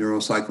interest in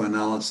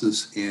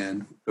neuropsychoanalysis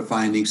and the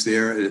findings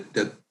there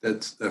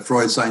that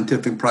Freud's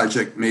scientific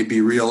project may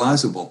be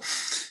realizable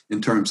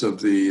in terms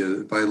of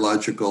the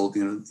biological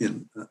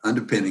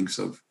underpinnings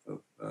of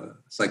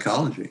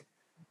psychology,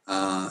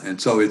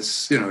 and so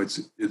it's an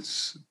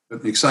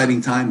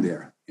exciting time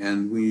there,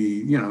 and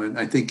and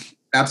I think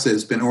APSA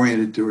has been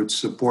oriented towards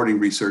supporting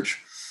research,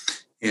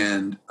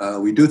 and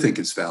we do think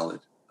it's valid.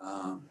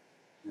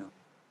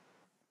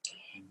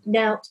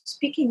 Now,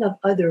 speaking of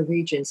other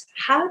regions,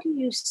 how do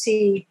you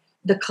see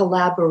the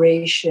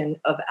collaboration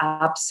of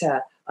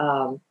APSA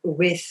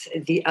with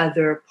the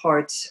other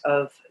parts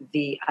of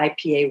the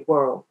IPA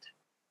world?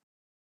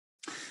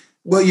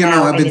 Well,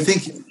 I've been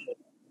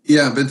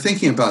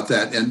thinking about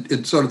that, and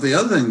it's sort of the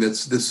other thing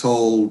that's this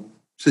whole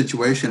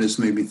situation has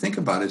made me think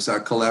about is our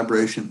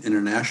collaboration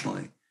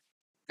internationally.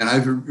 And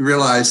I've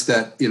realized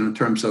that, in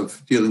terms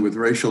of dealing with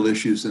racial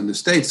issues in the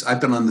States,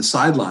 I've been on the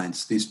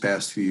sidelines these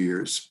past few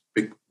years.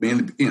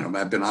 Mainly,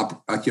 I've been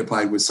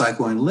occupied with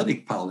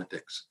psychoanalytic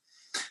politics,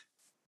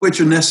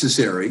 which are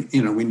necessary.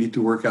 We need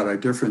to work out our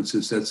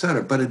differences, et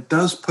cetera. But it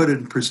does put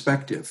in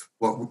perspective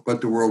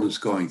what the world is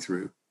going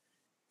through.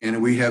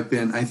 And we have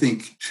been, I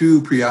think,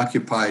 too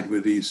preoccupied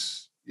with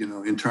these,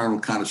 internal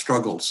kind of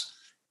struggles.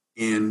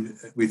 And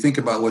we think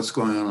about what's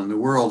going on in the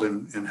world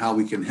and how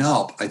we can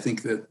help. I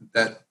think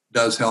that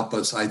does help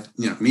us,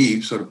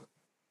 me sort of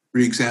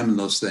re-examine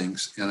those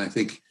things. And I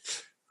think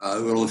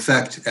it will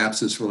affect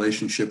APSA's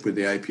relationship with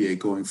the IPA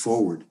going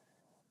forward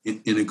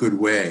in a good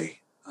way.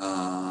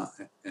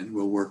 And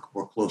we'll work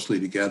more closely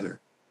together.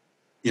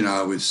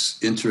 I was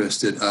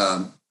interested,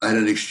 I had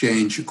an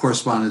exchange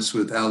correspondence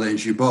with Alain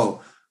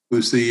Gibault,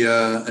 who's the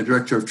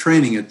director of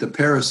training at the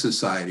Paris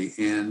Society.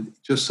 And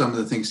just some of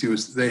the things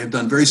they have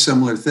done very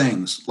similar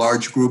things,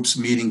 large groups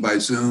meeting by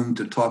Zoom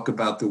to talk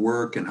about the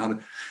work and how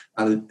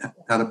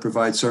to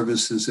provide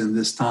services in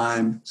this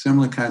time,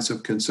 similar kinds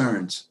of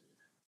concerns.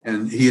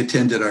 And he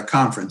attended our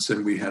conference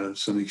and we had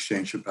some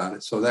exchange about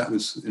it. So that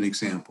was an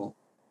example.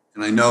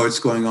 And I know it's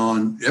going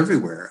on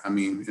everywhere.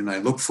 And I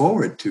look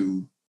forward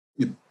to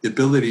the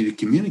ability to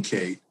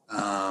communicate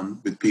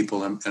with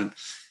people. And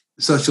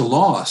it's such a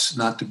loss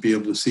not to be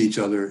able to see each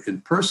other in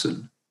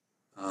person.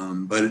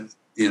 But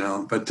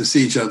to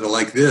see each other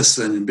like this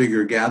and in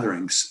bigger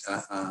gatherings,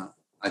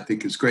 I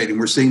think is great. And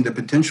we're seeing the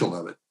potential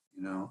of it,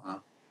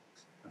 of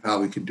how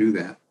we can do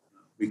that.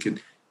 We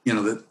could,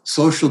 the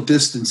social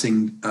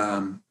distancing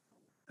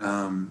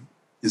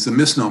is a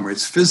misnomer.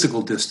 It's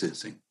physical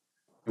distancing.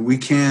 And we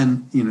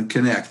can,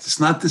 connect. It's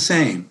not the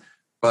same,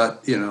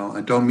 but,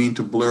 I don't mean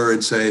to blur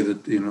and say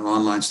that,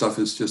 online stuff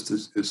is just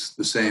is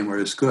the same or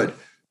as good,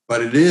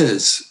 but it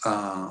is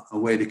a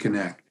way to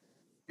connect,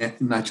 and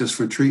not just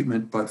for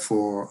treatment, but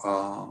for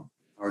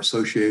our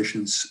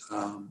associations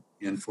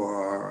and for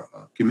our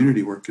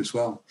community work as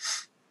well.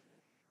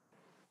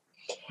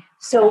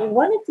 So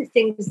one of the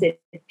things that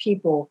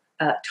people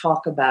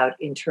talk about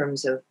in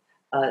terms of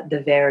the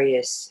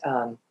various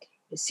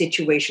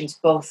situations,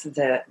 both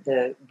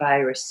the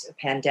virus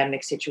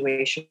pandemic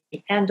situation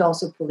and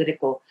also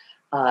political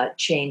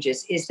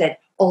changes, is that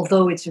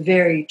although it's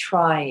very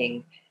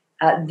trying,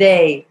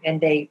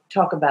 they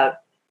talk about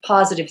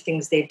positive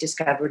things they've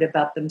discovered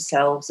about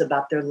themselves,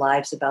 about their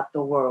lives, about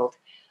the world.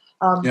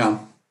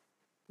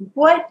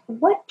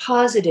 What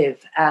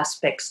positive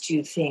aspects do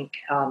you think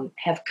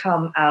have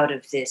come out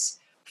of this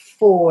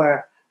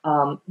for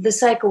the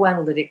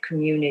psychoanalytic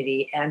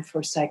community and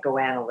for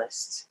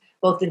psychoanalysts,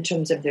 both in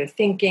terms of their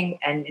thinking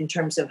and in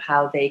terms of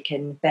how they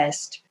can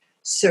best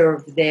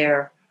serve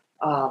their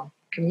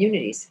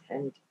communities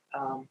and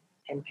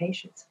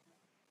patients?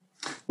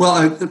 Well,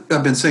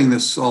 I've been saying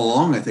this all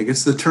along. I think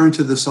it's the turn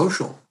to the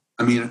social.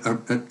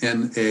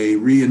 And a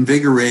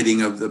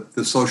reinvigorating of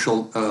the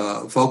social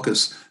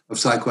focus of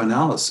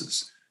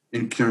psychoanalysis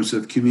in terms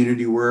of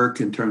community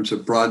work, in terms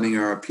of broadening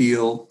our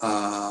appeal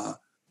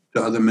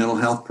to other mental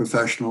health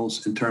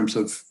professionals, in terms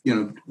of,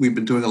 we've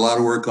been doing a lot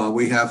of work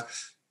we have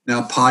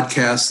now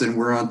podcasts and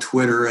we're on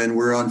Twitter and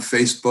we're on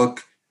Facebook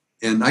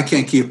And I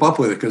can't keep up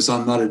with it because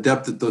I'm not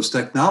adept at those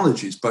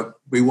technologies, but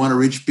we want to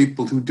reach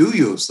people who do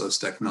use those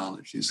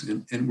technologies,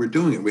 and we're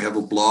doing it. We have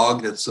a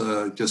blog that's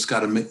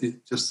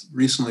just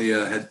recently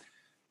had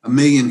 1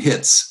 million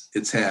hits.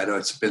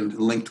 It's been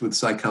linked with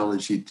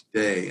Psychology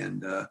Today,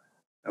 and that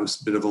was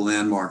a bit of a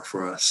landmark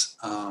for us.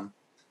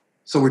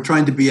 So we're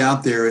trying to be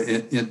out there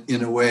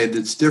in a way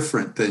that's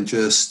different than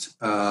just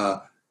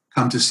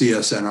come to see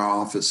us in our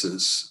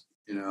offices,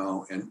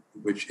 and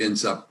which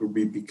ends up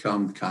we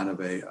become kind of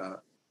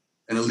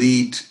an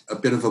elite, a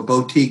bit of a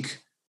boutique,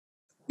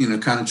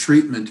 kind of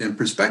treatment and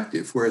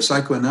perspective, whereas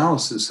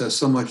psychoanalysis has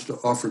so much to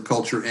offer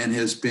culture and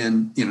has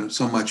been,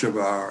 so much of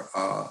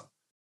our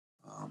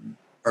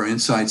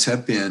insights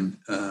have been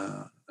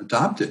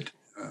adopted,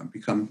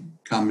 become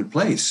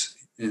commonplace,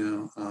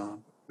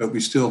 but we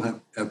still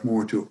have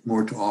more to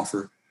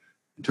offer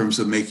in terms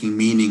of making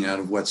meaning out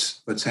of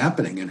what's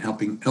happening and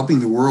helping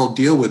the world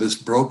deal with this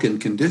broken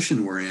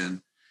condition we're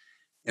in,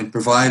 and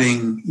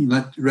providing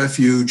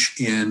refuge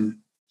in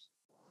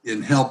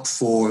help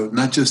for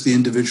not just the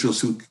individuals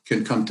who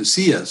can come to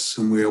see us,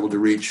 whom we're able to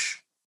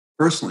reach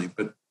personally,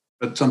 but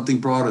something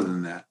broader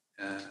than that,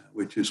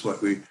 which is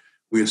what we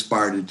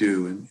aspire to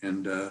do,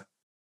 and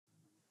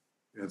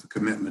we have a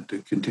commitment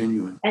to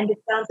continuing. And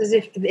it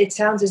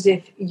sounds as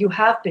if you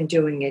have been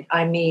doing it.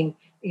 I mean,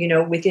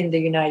 within the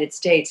United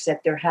States,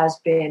 that there has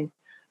been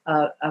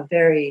a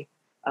very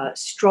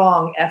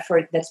strong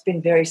effort that's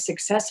been very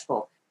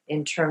successful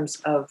in terms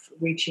of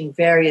reaching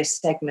various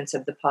segments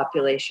of the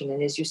population.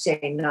 And as you say,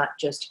 not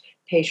just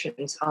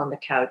patients on the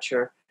couch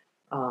or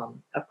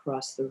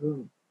across the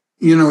room.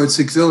 It's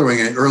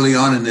exhilarating. Early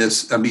on in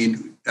this, I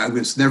mean, I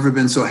was never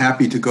been so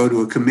happy to go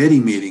to a committee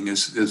meeting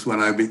as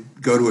when I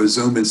go to a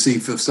Zoom and see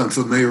some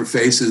familiar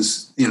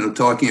faces,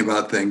 talking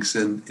about things.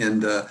 And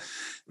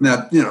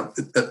now,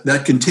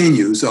 that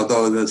continues,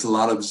 although there's a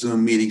lot of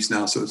Zoom meetings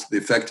now, so the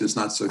effect is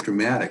not so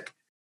dramatic.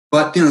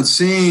 But,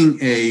 seeing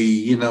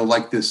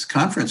like this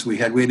conference we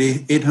had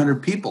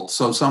 800 people.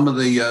 So some of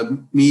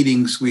the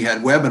meetings we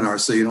had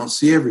webinars, so you don't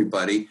see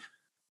everybody.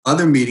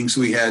 Other meetings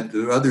we had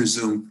the other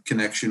Zoom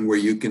connection where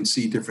you can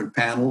see different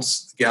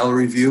panels,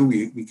 gallery view.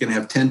 We can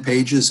have 10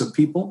 pages of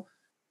people.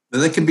 Now,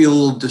 that can be a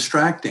little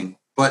distracting,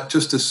 but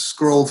just to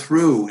scroll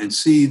through and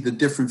see the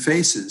different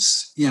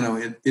faces,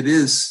 it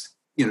is,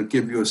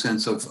 give you a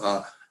sense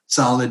of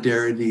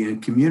solidarity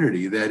and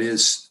community that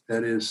is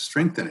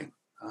strengthening.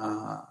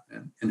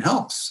 And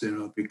helps,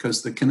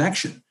 because the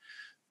connection,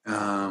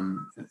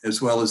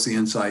 as well as the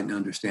insight and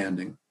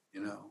understanding,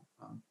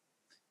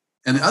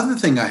 And the other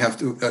thing I have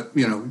to,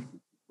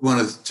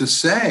 want to just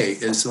say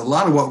is a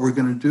lot of what we're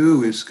going to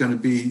do is going to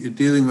be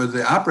dealing with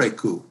the après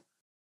coup,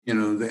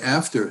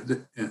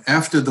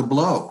 after the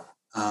blow.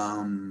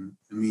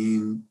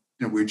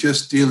 We're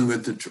just dealing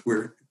with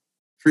we're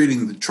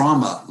treating the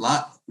trauma,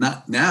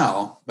 not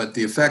now, but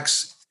the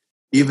effects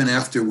even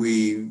after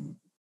we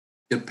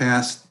get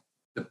past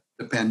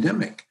the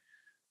pandemic.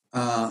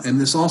 And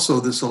there's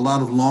a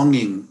lot of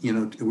longing,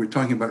 we're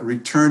talking about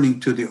returning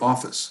to the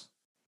office,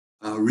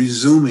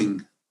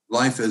 resuming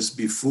life as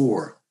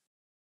before.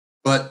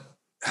 But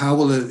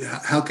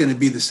how can it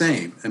be the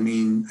same? I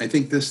mean, I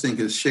think this thing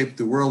has shaped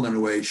the world in a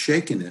way,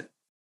 shaken it,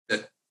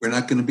 that we're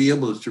not going to be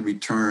able to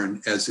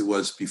return as it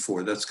was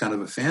before. That's kind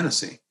of a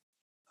fantasy.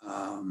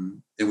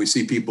 And we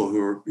see people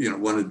who are,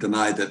 want to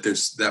deny that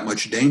there's that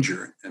much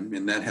danger. I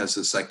mean, that has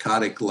a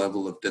psychotic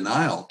level of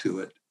denial to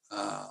it.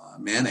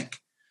 Manic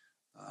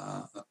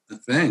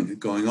thing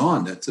going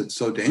on it's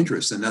so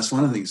dangerous. And that's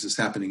one of the things that's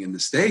happening in the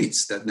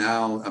States that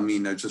now, I'm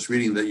just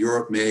reading that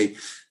Europe may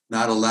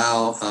not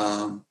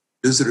allow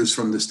visitors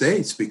from the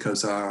States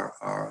because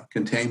our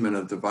containment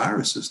of the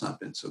virus has not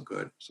been so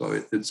good. So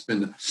it's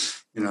been,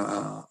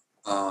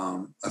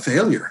 a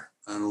failure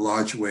in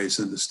large ways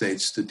in the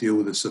States to deal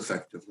with this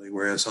effectively,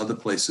 whereas other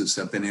places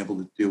have been able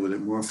to deal with it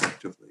more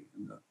effectively.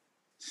 And,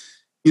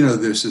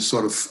 there's this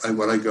sort of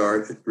what I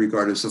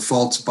regard as a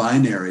false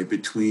binary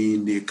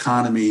between the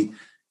economy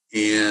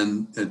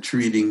and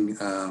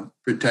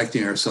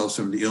protecting ourselves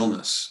from the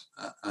illness.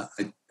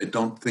 I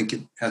don't think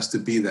it has to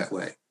be that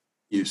way.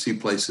 You see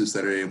places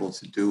that are able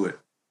to do it.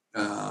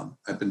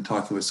 I've been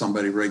talking with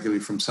somebody regularly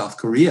from South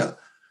Korea,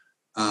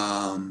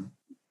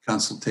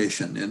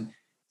 consultation,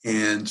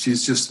 and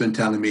she's just been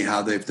telling me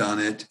how they've done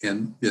it.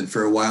 And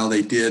for a while,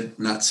 they did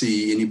not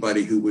see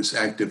anybody who was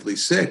actively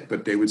sick,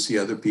 but they would see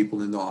other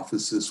people in the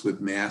offices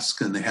with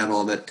masks, and they had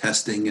all that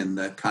testing and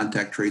the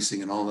contact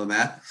tracing and all of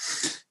that.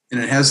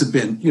 And it hasn't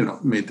been,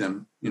 made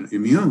them,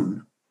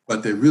 immune,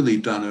 but they've really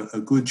done a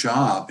good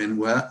job and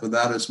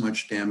without as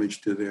much damage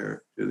to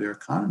their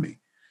economy.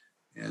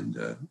 And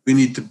we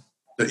need to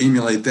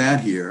emulate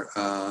that here,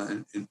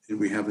 and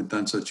we haven't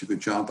done such a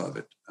good job of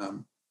it.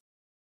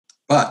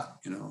 But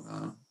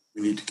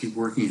we need to keep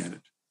working at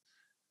it.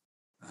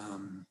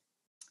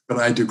 But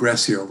I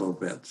digress here a little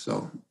bit.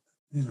 So,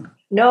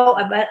 No,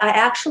 but I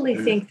actually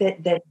think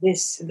that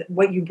this,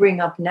 what you bring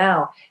up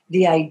now,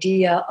 the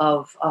idea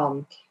of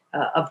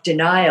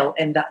denial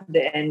and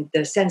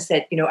the sense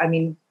that,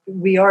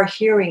 we are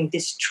hearing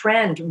this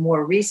trend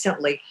more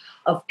recently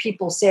of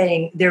people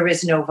saying there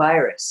is no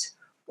virus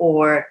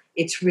or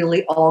it's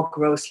really all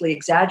grossly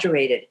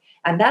exaggerated.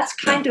 And that's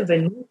kind of a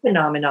new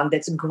phenomenon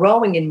that's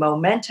growing in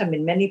momentum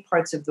in many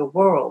parts of the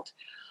world.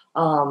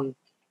 And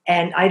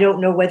I don't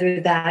know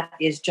whether that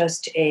is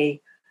just a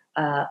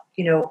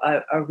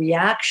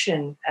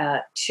reaction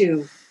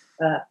to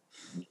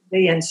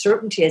the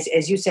uncertainty,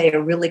 as you say,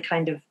 a really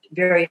kind of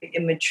very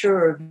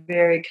immature,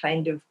 very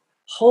kind of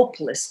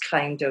hopeless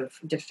kind of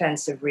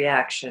defensive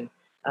reaction.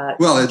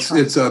 Well,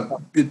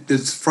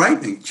 it's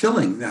frightening,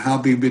 chilling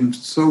how we've been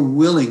so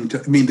willing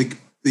to. I mean,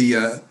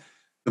 the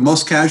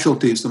most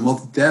casualties, the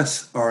most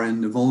deaths are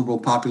in the vulnerable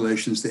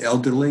populations, the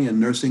elderly in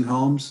nursing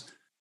homes,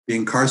 the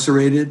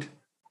incarcerated,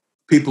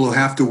 people who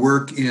have to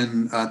work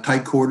in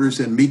tight quarters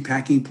and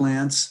meatpacking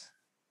plants,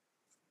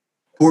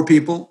 poor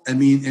people. I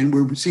mean, and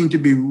we seem to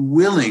be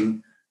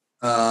willing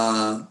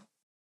to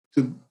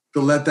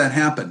let that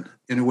happen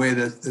in a way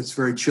that's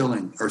very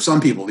chilling, or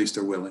some people at least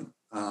are willing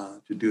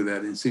to do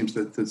that. And it seems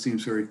that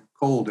seems very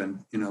cold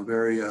and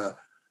very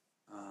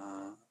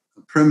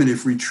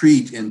primitive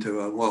retreat into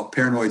a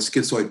paranoid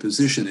schizoid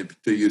position,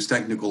 to use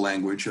technical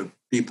language, of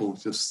people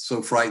just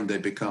so frightened they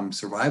become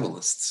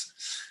survivalists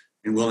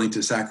and willing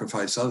to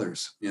sacrifice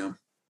others.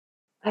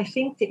 I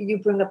think that you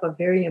bring up a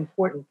very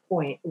important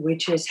point,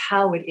 which is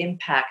how it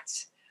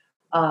impacts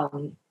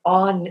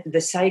on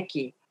the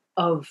psyche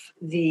of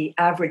the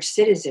average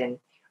citizen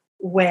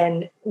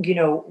when,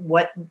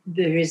 what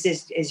there is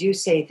this, as you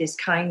say, this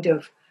kind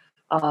of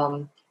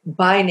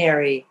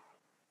binary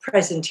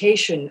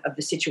presentation of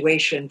the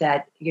situation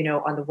that,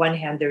 on the one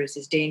hand, there is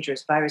this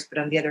dangerous virus, but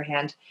on the other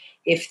hand,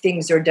 if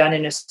things are done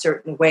in a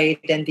certain way,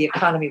 then the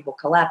economy will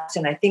collapse.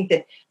 And I think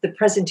that the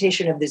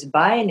presentation of this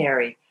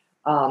binary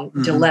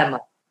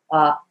dilemma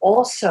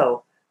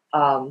also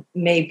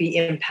may be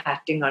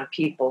impacting on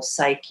people's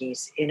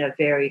psyches in a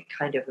very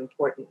kind of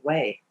important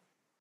way.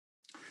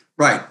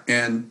 Right,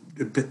 and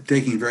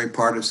taking very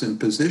partisan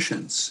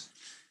positions.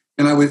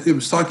 And it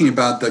was talking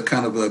about the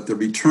kind of the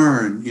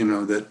return,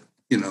 that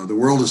the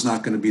world is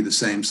not going to be the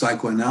same.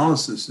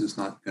 Psychoanalysis is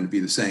not going to be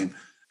the same.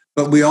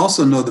 But we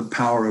also know the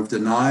power of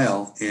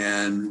denial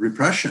and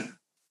repression.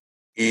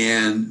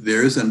 And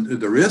there's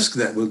the risk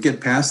that we'll get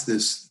past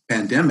this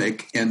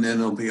pandemic and then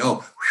it'll be,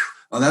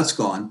 that's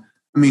gone.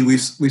 I mean, we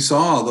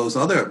saw those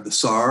the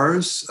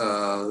SARS,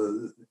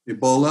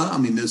 Ebola. I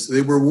mean,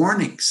 they were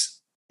warnings,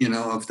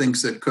 of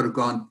things that could have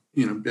gone,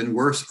 been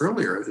worse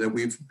earlier, that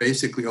we've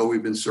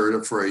been stirred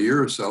up for a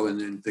year or so and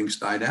then things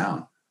die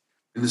down.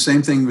 And the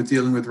same thing with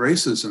dealing with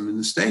racism in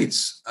the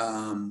States.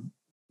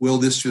 Will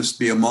this just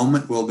be a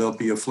moment? Will there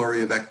be a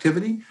flurry of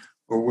activity,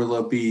 or will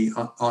there be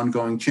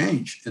ongoing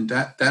change? And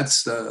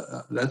that's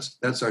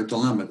our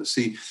dilemma, to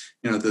see,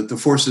 that the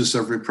forces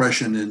of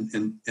repression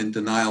and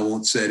denial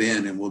won't set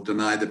in, and we'll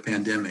deny the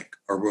pandemic,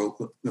 or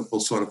we'll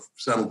sort of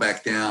settle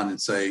back down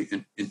and say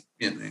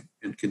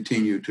and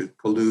continue to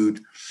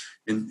collude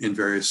in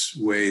various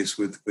ways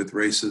with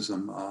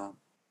racism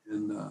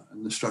in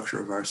the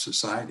structure of our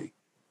society.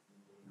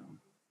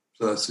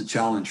 So that's the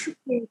challenge.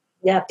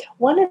 Yeah.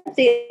 One of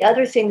the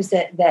other things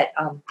that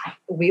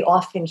we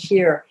often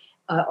hear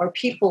are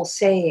people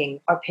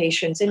saying, our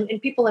patients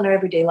and people in our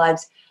everyday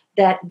lives,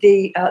 that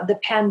the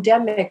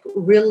pandemic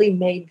really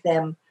made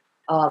them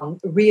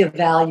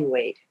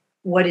reevaluate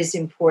what is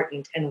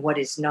important and what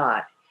is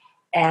not,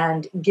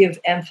 and give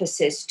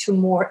emphasis to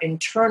more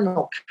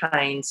internal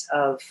kinds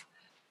of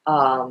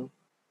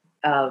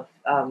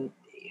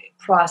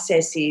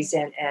processes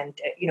and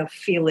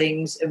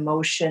feelings,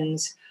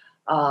 emotions,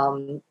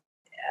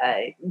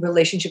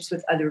 relationships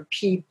with other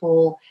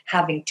people,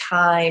 having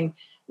time,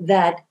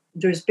 that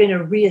there's been a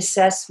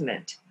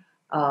reassessment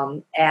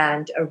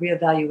and a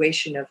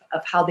reevaluation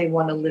of how they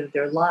want to live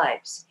their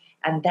lives.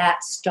 And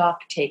that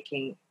stock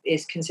taking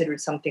is considered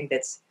something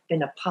that's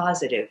been a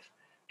positive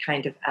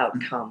kind of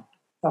outcome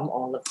from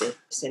all of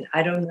this. And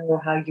I don't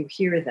know how you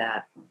hear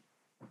that.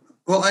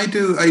 Well, I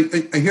do.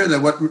 I hear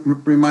that. What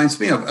reminds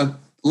me of a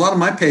lot of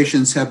my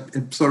patients have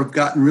sort of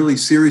gotten really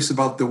serious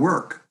about the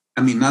work.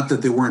 I mean, not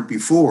that they weren't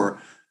before,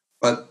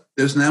 but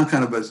there's now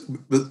kind of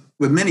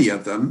with many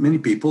of them, many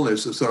people,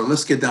 there's a sort of,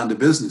 let's get down to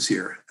business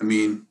here. I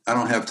mean, I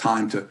don't have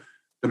time to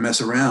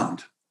mess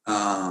around.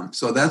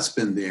 So that's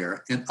been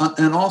there.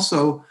 And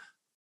also,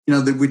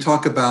 that we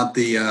talk about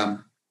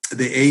the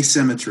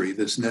asymmetry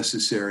that's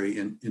necessary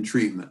in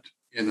treatment,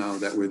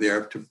 that we're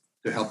there to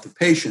help the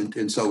patient.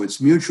 And so it's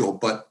mutual,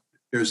 but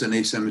there's an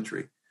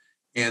asymmetry.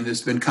 And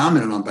it's been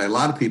commented on by a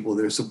lot of people,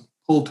 there's a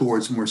pull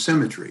towards more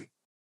symmetry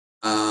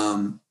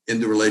in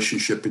the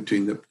relationship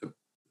between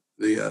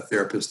the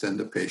therapist and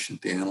the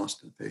patient, the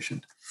analyst and the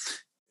patient,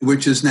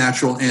 which is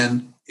natural.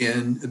 And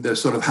in the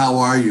sort of, how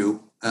are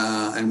you?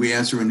 And we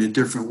answer in a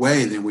different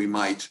way than we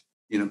might,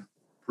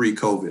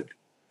 pre-COVID.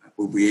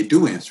 We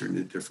do answer in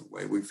a different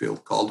way. We feel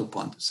called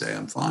upon to say,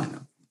 I'm fine,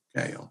 I'm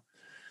okay.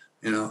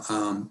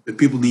 But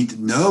people need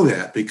to know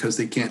that, because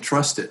they can't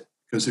trust it,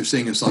 because they're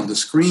seeing us on the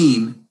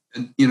screen,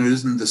 and, it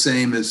isn't the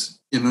same as,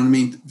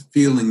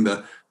 feeling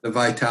the the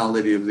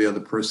vitality of the other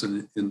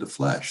person in the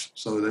flesh.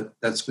 So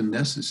that's been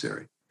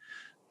necessary.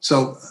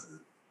 So,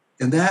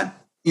 and that,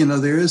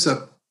 there is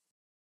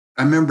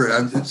I remember,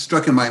 it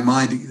struck in my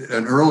mind,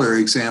 an earlier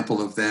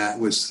example of that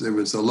there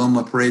was a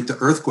Loma Prieta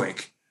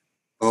earthquake,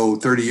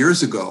 30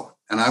 years ago.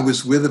 And I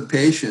was with a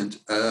patient,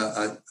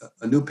 a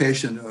new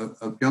patient,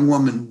 a young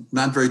woman,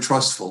 not very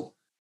trustful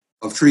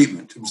of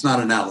treatment. It was not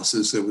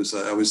analysis. I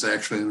was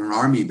actually in an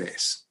army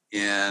base,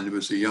 and it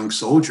was a young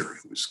soldier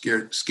who was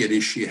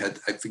skittish.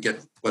 I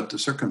forget what the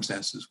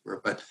circumstances were,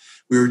 but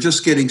we were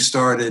just getting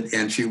started,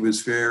 and she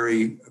was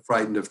very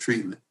frightened of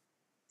treatment.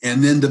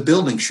 And then the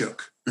building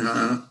shook,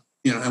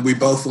 and we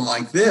both were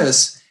like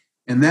this.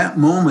 And that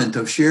moment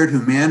of shared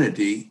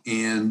humanity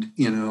and,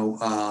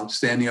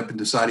 standing up and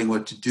deciding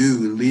what to do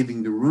and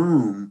leaving the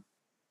room,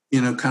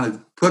 kind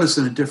of put us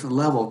in a different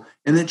level.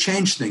 And it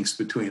changed things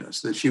between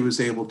us, that she was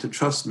able to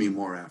trust me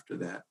more after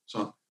that.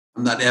 So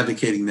I'm not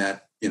advocating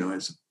that,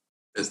 as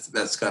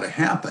that's got to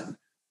happen,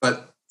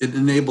 but it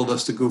enabled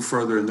us to go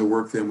further in the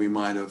work than we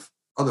might have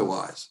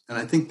otherwise. And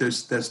I think I've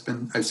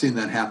seen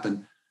that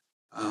happen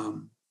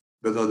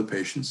with other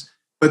patients.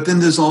 But then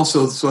there's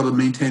also sort of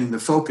maintaining the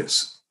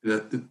focus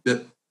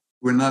that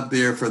we're not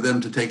there for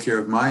them to take care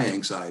of my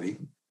anxiety.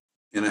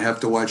 And I have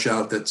to watch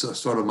out that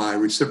sort of my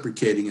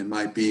reciprocating and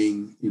my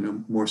being,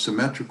 more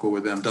symmetrical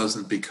with them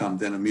doesn't become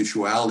then a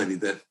mutuality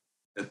that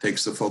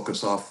takes the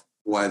focus off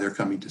why they're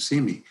coming to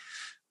see me.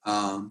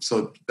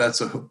 So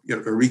that's a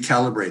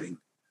recalibrating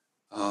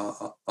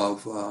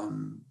of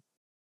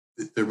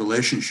the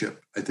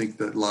relationship. I think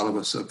that a lot of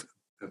us have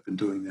been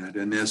doing that.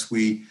 And as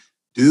we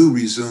do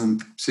resume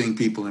seeing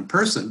people in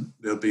person,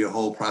 there'll be a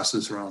whole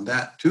process around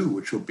that too,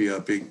 which will be a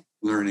big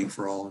learning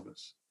for all of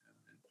us.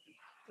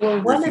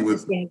 Well, one of the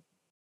things.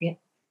 Yeah.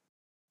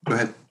 Go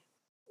ahead.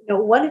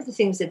 One of the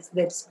things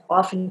that's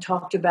often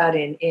talked about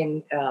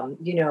in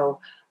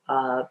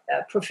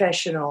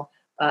professional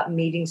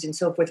meetings and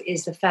so forth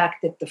is the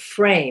fact that the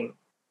frame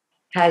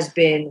has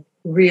been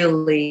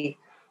really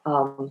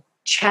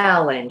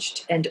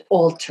challenged and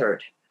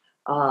altered,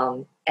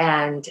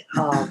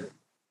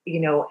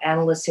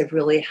 analysts have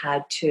really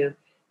had to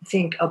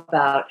think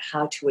about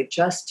how to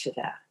adjust to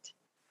that.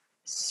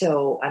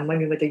 So I'm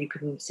wondering whether you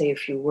could say a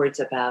few words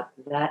about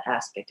that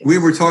aspect. We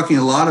were talking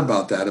a lot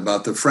about that,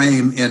 about the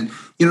frame. And,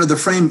 the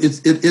frame,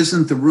 it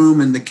isn't the room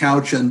and the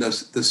couch and the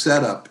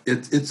setup.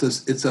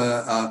 It's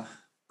a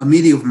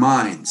meeting of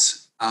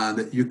minds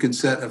that you can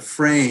set a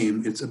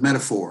frame. It's a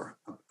metaphor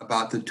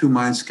about the two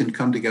minds can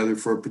come together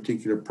for a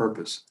particular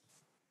purpose.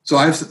 So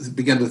I've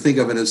begun to think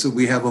of it as that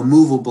we have a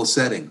movable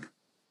setting.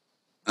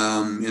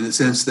 In the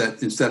sense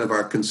that instead of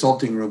our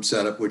consulting room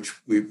setup, which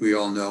we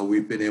all know,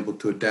 we've been able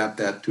to adapt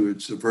that to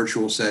its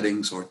virtual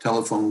settings or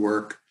telephone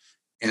work.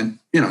 And,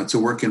 it's a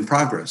work in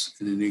progress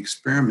and an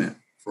experiment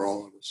for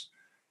all of us.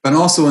 But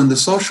also in the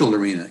social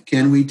arena,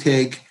 can we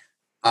take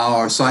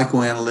our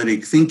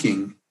psychoanalytic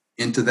thinking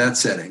into that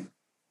setting?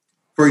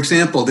 For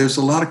example, there's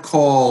a lot of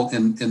call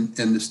in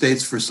the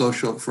States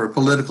for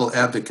political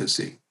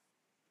advocacy,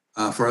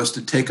 for us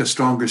to take a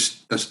stronger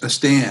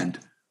stand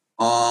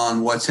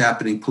on what's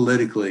happening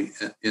politically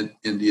in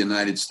the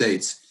United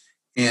States.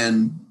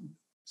 And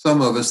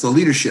some of us, the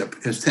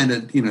leadership, has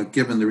tended,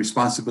 given the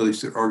responsibilities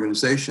to the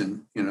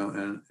organization,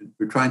 and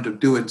we're trying to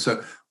do it.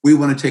 So we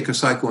want to take a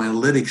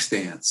psychoanalytic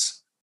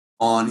stance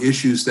on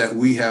issues that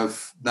we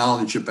have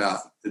knowledge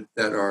about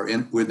that are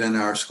within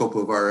our scope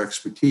of our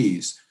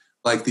expertise,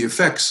 like the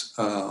effects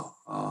of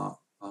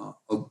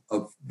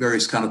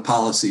various kind of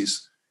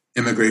policies,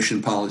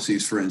 immigration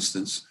policies, for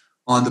instance,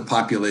 on the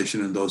population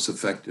and those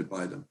affected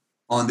by them,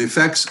 on the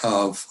effects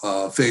of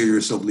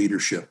failures of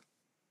leadership,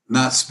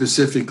 not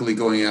specifically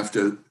going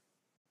after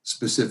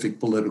specific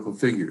political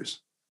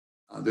figures.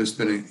 There's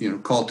been a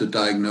call to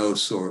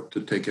diagnose or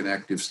to take an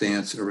active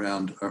stance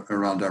around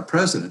our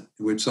president,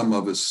 which some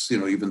of us,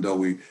 even though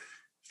we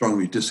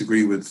strongly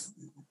disagree with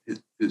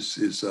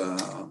his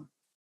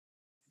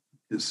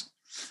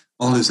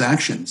all his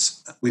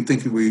actions, we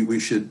think we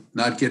should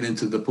not get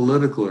into the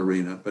political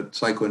arena, but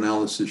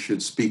psychoanalysis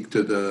should speak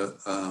to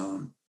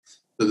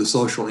the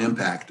social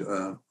impact,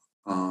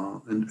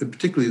 and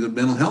particularly the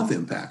mental health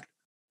impact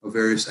of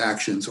various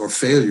actions or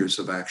failures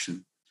of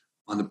action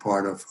on the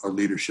part of our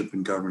leadership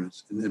and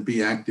governance, and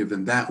be active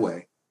in that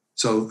way.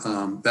 So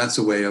that's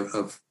a way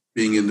of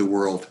being in the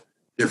world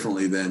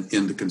differently than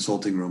in the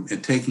consulting room,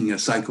 and taking a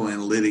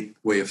psychoanalytic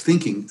way of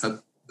thinking,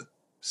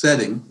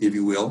 setting, if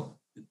you will,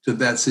 to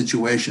that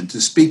situation, to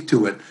speak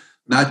to it,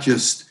 not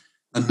just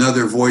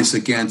another voice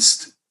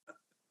against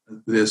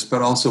this,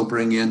 but also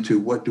bring into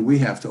what do we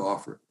have to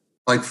offer.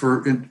 Like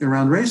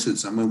around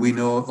racism, I mean, we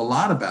know a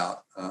lot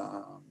about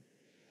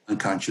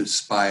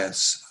unconscious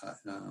bias,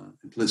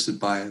 implicit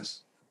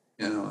bias,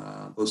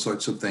 those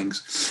sorts of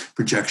things,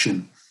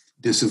 projection,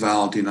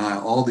 disavowal,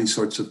 denial, all these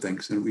sorts of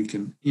things, and we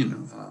can,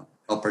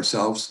 help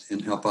ourselves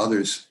and help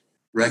others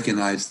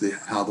recognize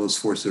how those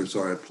forces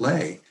are at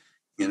play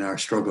in our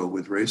struggle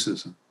with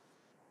racism.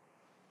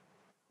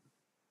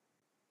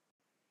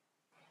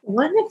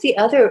 One of the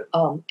other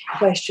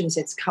questions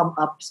that's come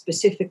up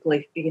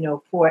specifically,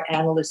 for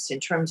analysts in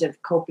terms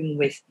of coping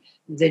with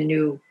the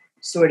new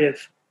sort of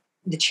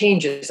the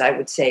changes, I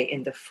would say,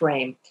 in the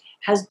frame,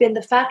 has been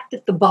the fact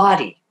that the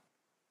bodies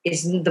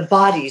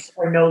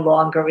are no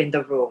longer in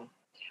the room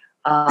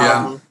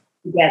Yeah.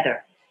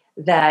 together,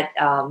 that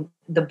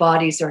the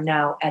bodies are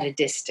now at a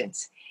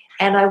distance.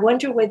 And I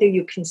wonder whether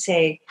you can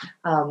say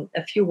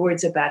a few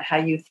words about how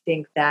you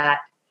think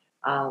that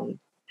um,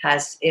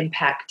 has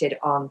impacted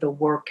on the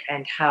work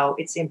and how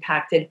it's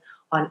impacted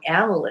on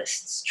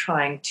analysts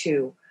trying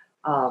to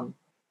um,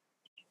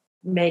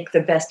 make the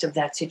best of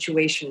that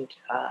situation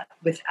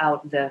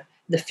without the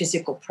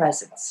physical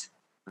presence.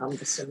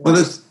 The Well,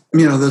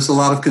 scenario. there's a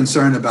lot of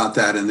concern about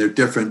that, and there are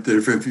different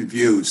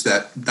views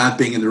that not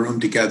being in the room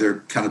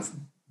together kind of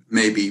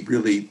maybe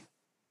really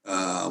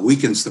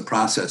weakens the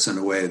process in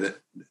a way that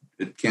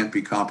it can't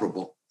be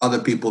comparable. Other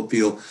people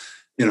feel,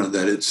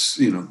 that it's,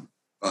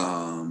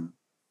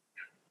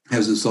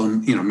 has its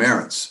own,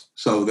 merits.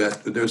 So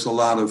that there's a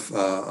lot of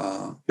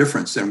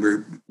difference, and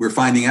we're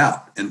finding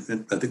out,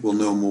 and I think we'll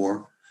know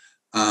more.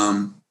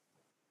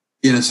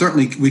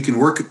 Certainly we can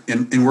work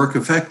and work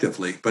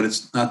effectively, but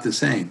it's not the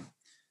same.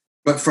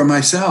 But for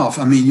myself,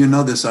 I mean,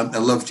 this, I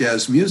love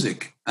jazz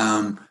music,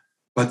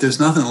 but there's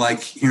nothing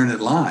like hearing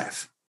it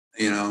live,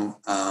 and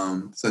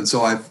so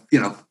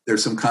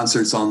there's some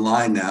concerts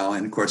online now,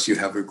 and of course you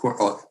have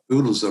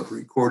oodles of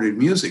recorded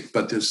music,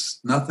 but there's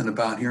nothing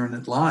about hearing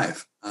it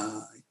live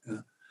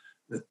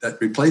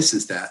that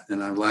replaces that.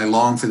 And I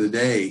long for the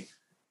day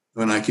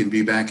when I can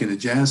be back in a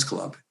jazz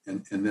club,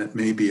 and that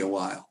may be a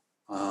while.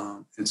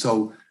 And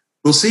so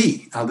we'll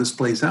see how this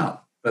plays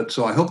out. But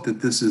so I hope that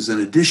this is an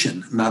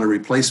addition, not a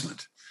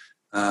replacement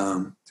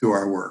to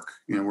our work,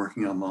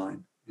 working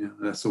online.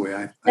 That's the way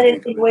I think In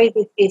of a it. way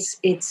that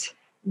it's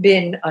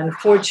been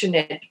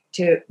unfortunate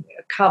to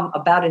come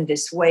about in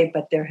this way,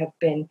 but there have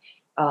been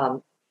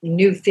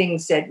new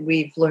things that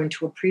we've learned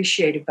to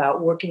appreciate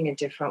about working in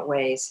different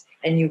ways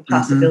and new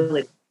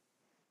possibilities.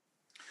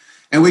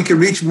 And we can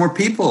reach more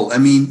people. I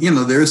mean,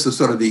 there's the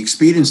sort of the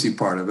expediency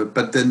part of it,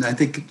 but then I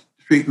think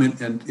treatment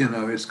and,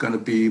 is going to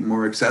be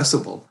more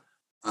accessible.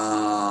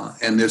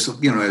 And there's,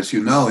 as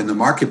in the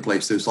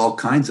marketplace, there's all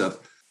kinds of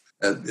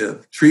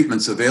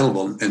treatments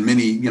available, and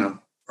many,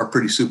 are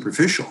pretty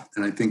superficial.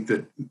 And I think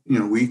that,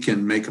 we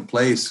can make a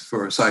place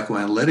for a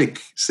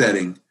psychoanalytic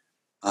setting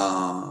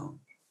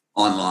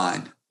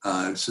online.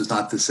 This is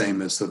not the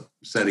same as the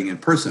setting in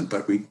person,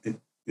 but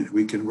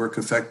we can work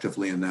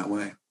effectively in that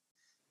way.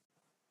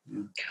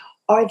 Yeah.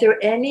 Are there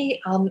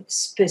any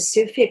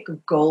specific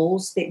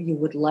goals that you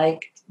would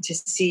like to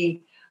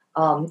see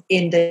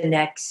in the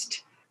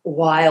next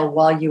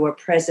while you are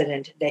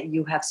president that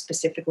you have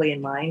specifically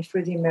in mind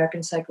for the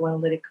American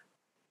Psychoanalytic?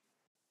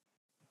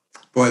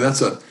 Boy,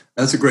 that's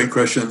a great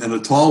question, and a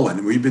tall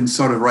one. We've been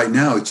sort of right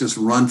now, it's just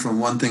run from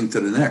one thing to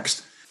the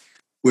next,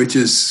 which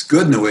is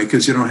good in a way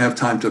because you don't have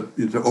time to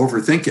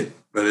overthink it.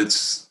 But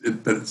it's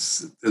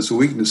a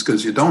weakness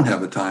because you don't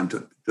have the time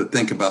to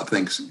think about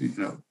things,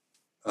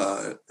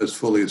 as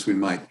fully as we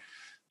might.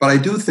 But I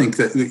do think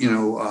that,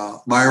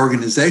 my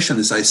organization,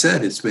 as I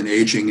said, it's been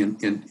aging,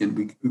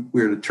 and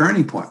we're at a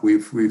turning point.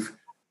 We've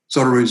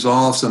sort of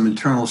resolved some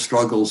internal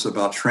struggles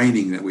about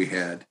training that we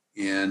had,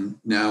 and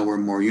now we're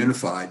more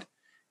unified.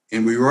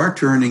 And we are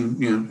turning,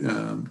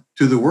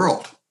 to the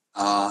world,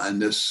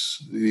 and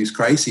these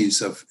crises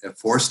have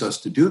forced us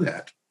to do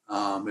that.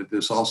 But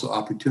there's also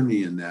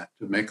opportunity in that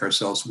to make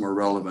ourselves more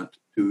relevant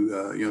to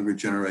a younger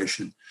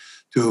generation,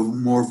 to a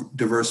more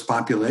diverse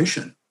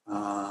population.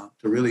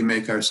 To really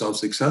make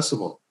ourselves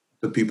accessible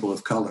to people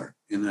of color.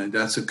 And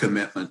that's a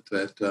commitment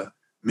that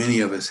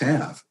many of us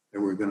have that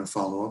we're going to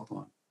follow up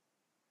on.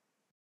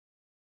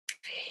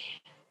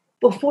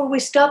 Before we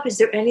stop, is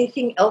there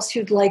anything else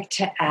you'd like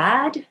to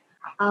add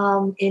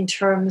in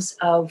terms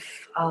of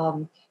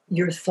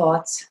your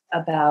thoughts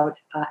about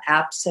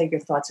APSA,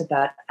 your thoughts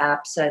about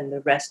APSA and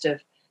the rest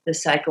of the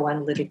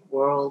psychoanalytic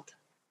world?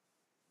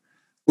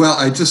 Well,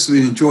 I just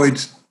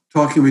enjoyed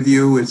talking with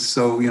you. It's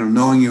so,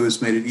 knowing you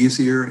has made it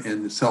easier,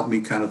 and it's helped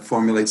me kind of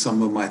formulate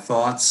some of my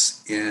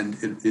thoughts. And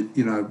it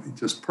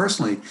just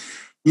personally,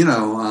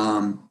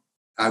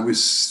 I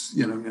was,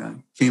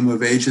 came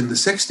of age in the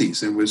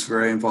 60s and was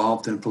very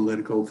involved in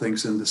political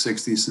things in the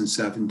 60s and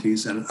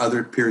 70s, and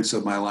other periods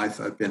of my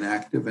life I've been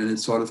active. And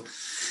it's sort of,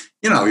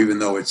 even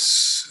though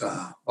it's,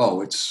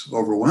 it's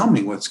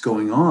overwhelming what's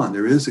going on,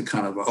 there is a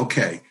kind of,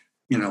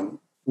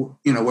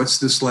 what's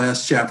this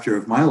last chapter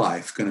of my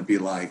life going to be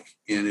like?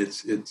 And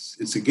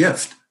it's a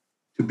gift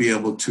to be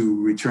able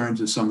to return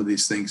to some of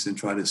these things and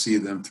try to see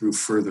them through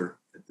further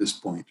at this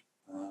point.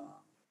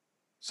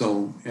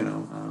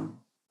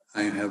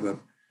 I have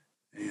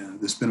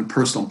there's been a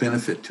personal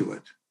benefit to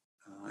it.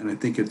 And I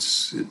think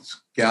it's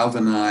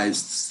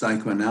galvanized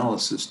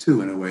psychoanalysis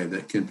too, in a way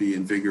that can be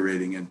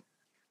invigorating and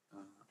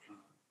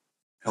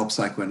help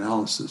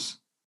psychoanalysis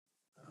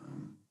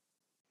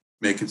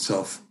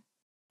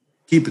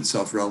keep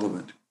itself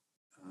relevant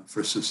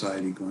for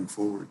society going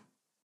forward.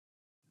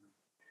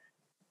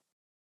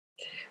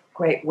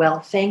 Great. Well,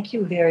 thank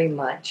you very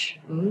much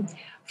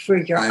for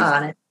your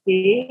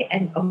honesty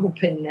and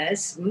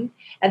openness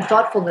and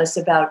thoughtfulness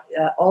about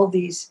all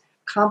these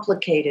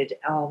complicated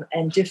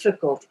and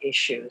difficult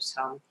issues.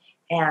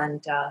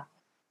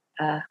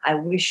 I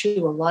wish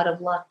you a lot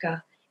of luck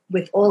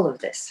with all of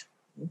this.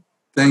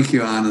 Thank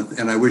you, Anna.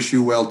 And I wish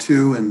you well,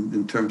 too, and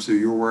in terms of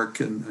your work.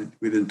 And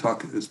we didn't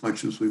talk as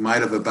much as we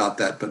might have about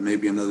that, but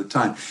maybe another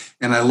time.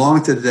 And I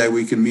long to the day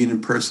we can meet in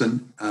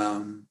person.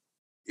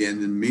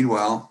 And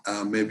meanwhile,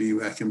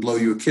 maybe I can blow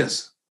you a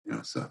kiss,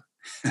 so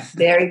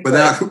very good.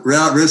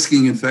 without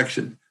risking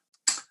infection.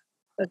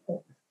 Okay.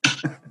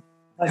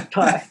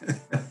 Bye.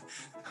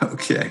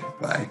 Okay,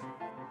 bye.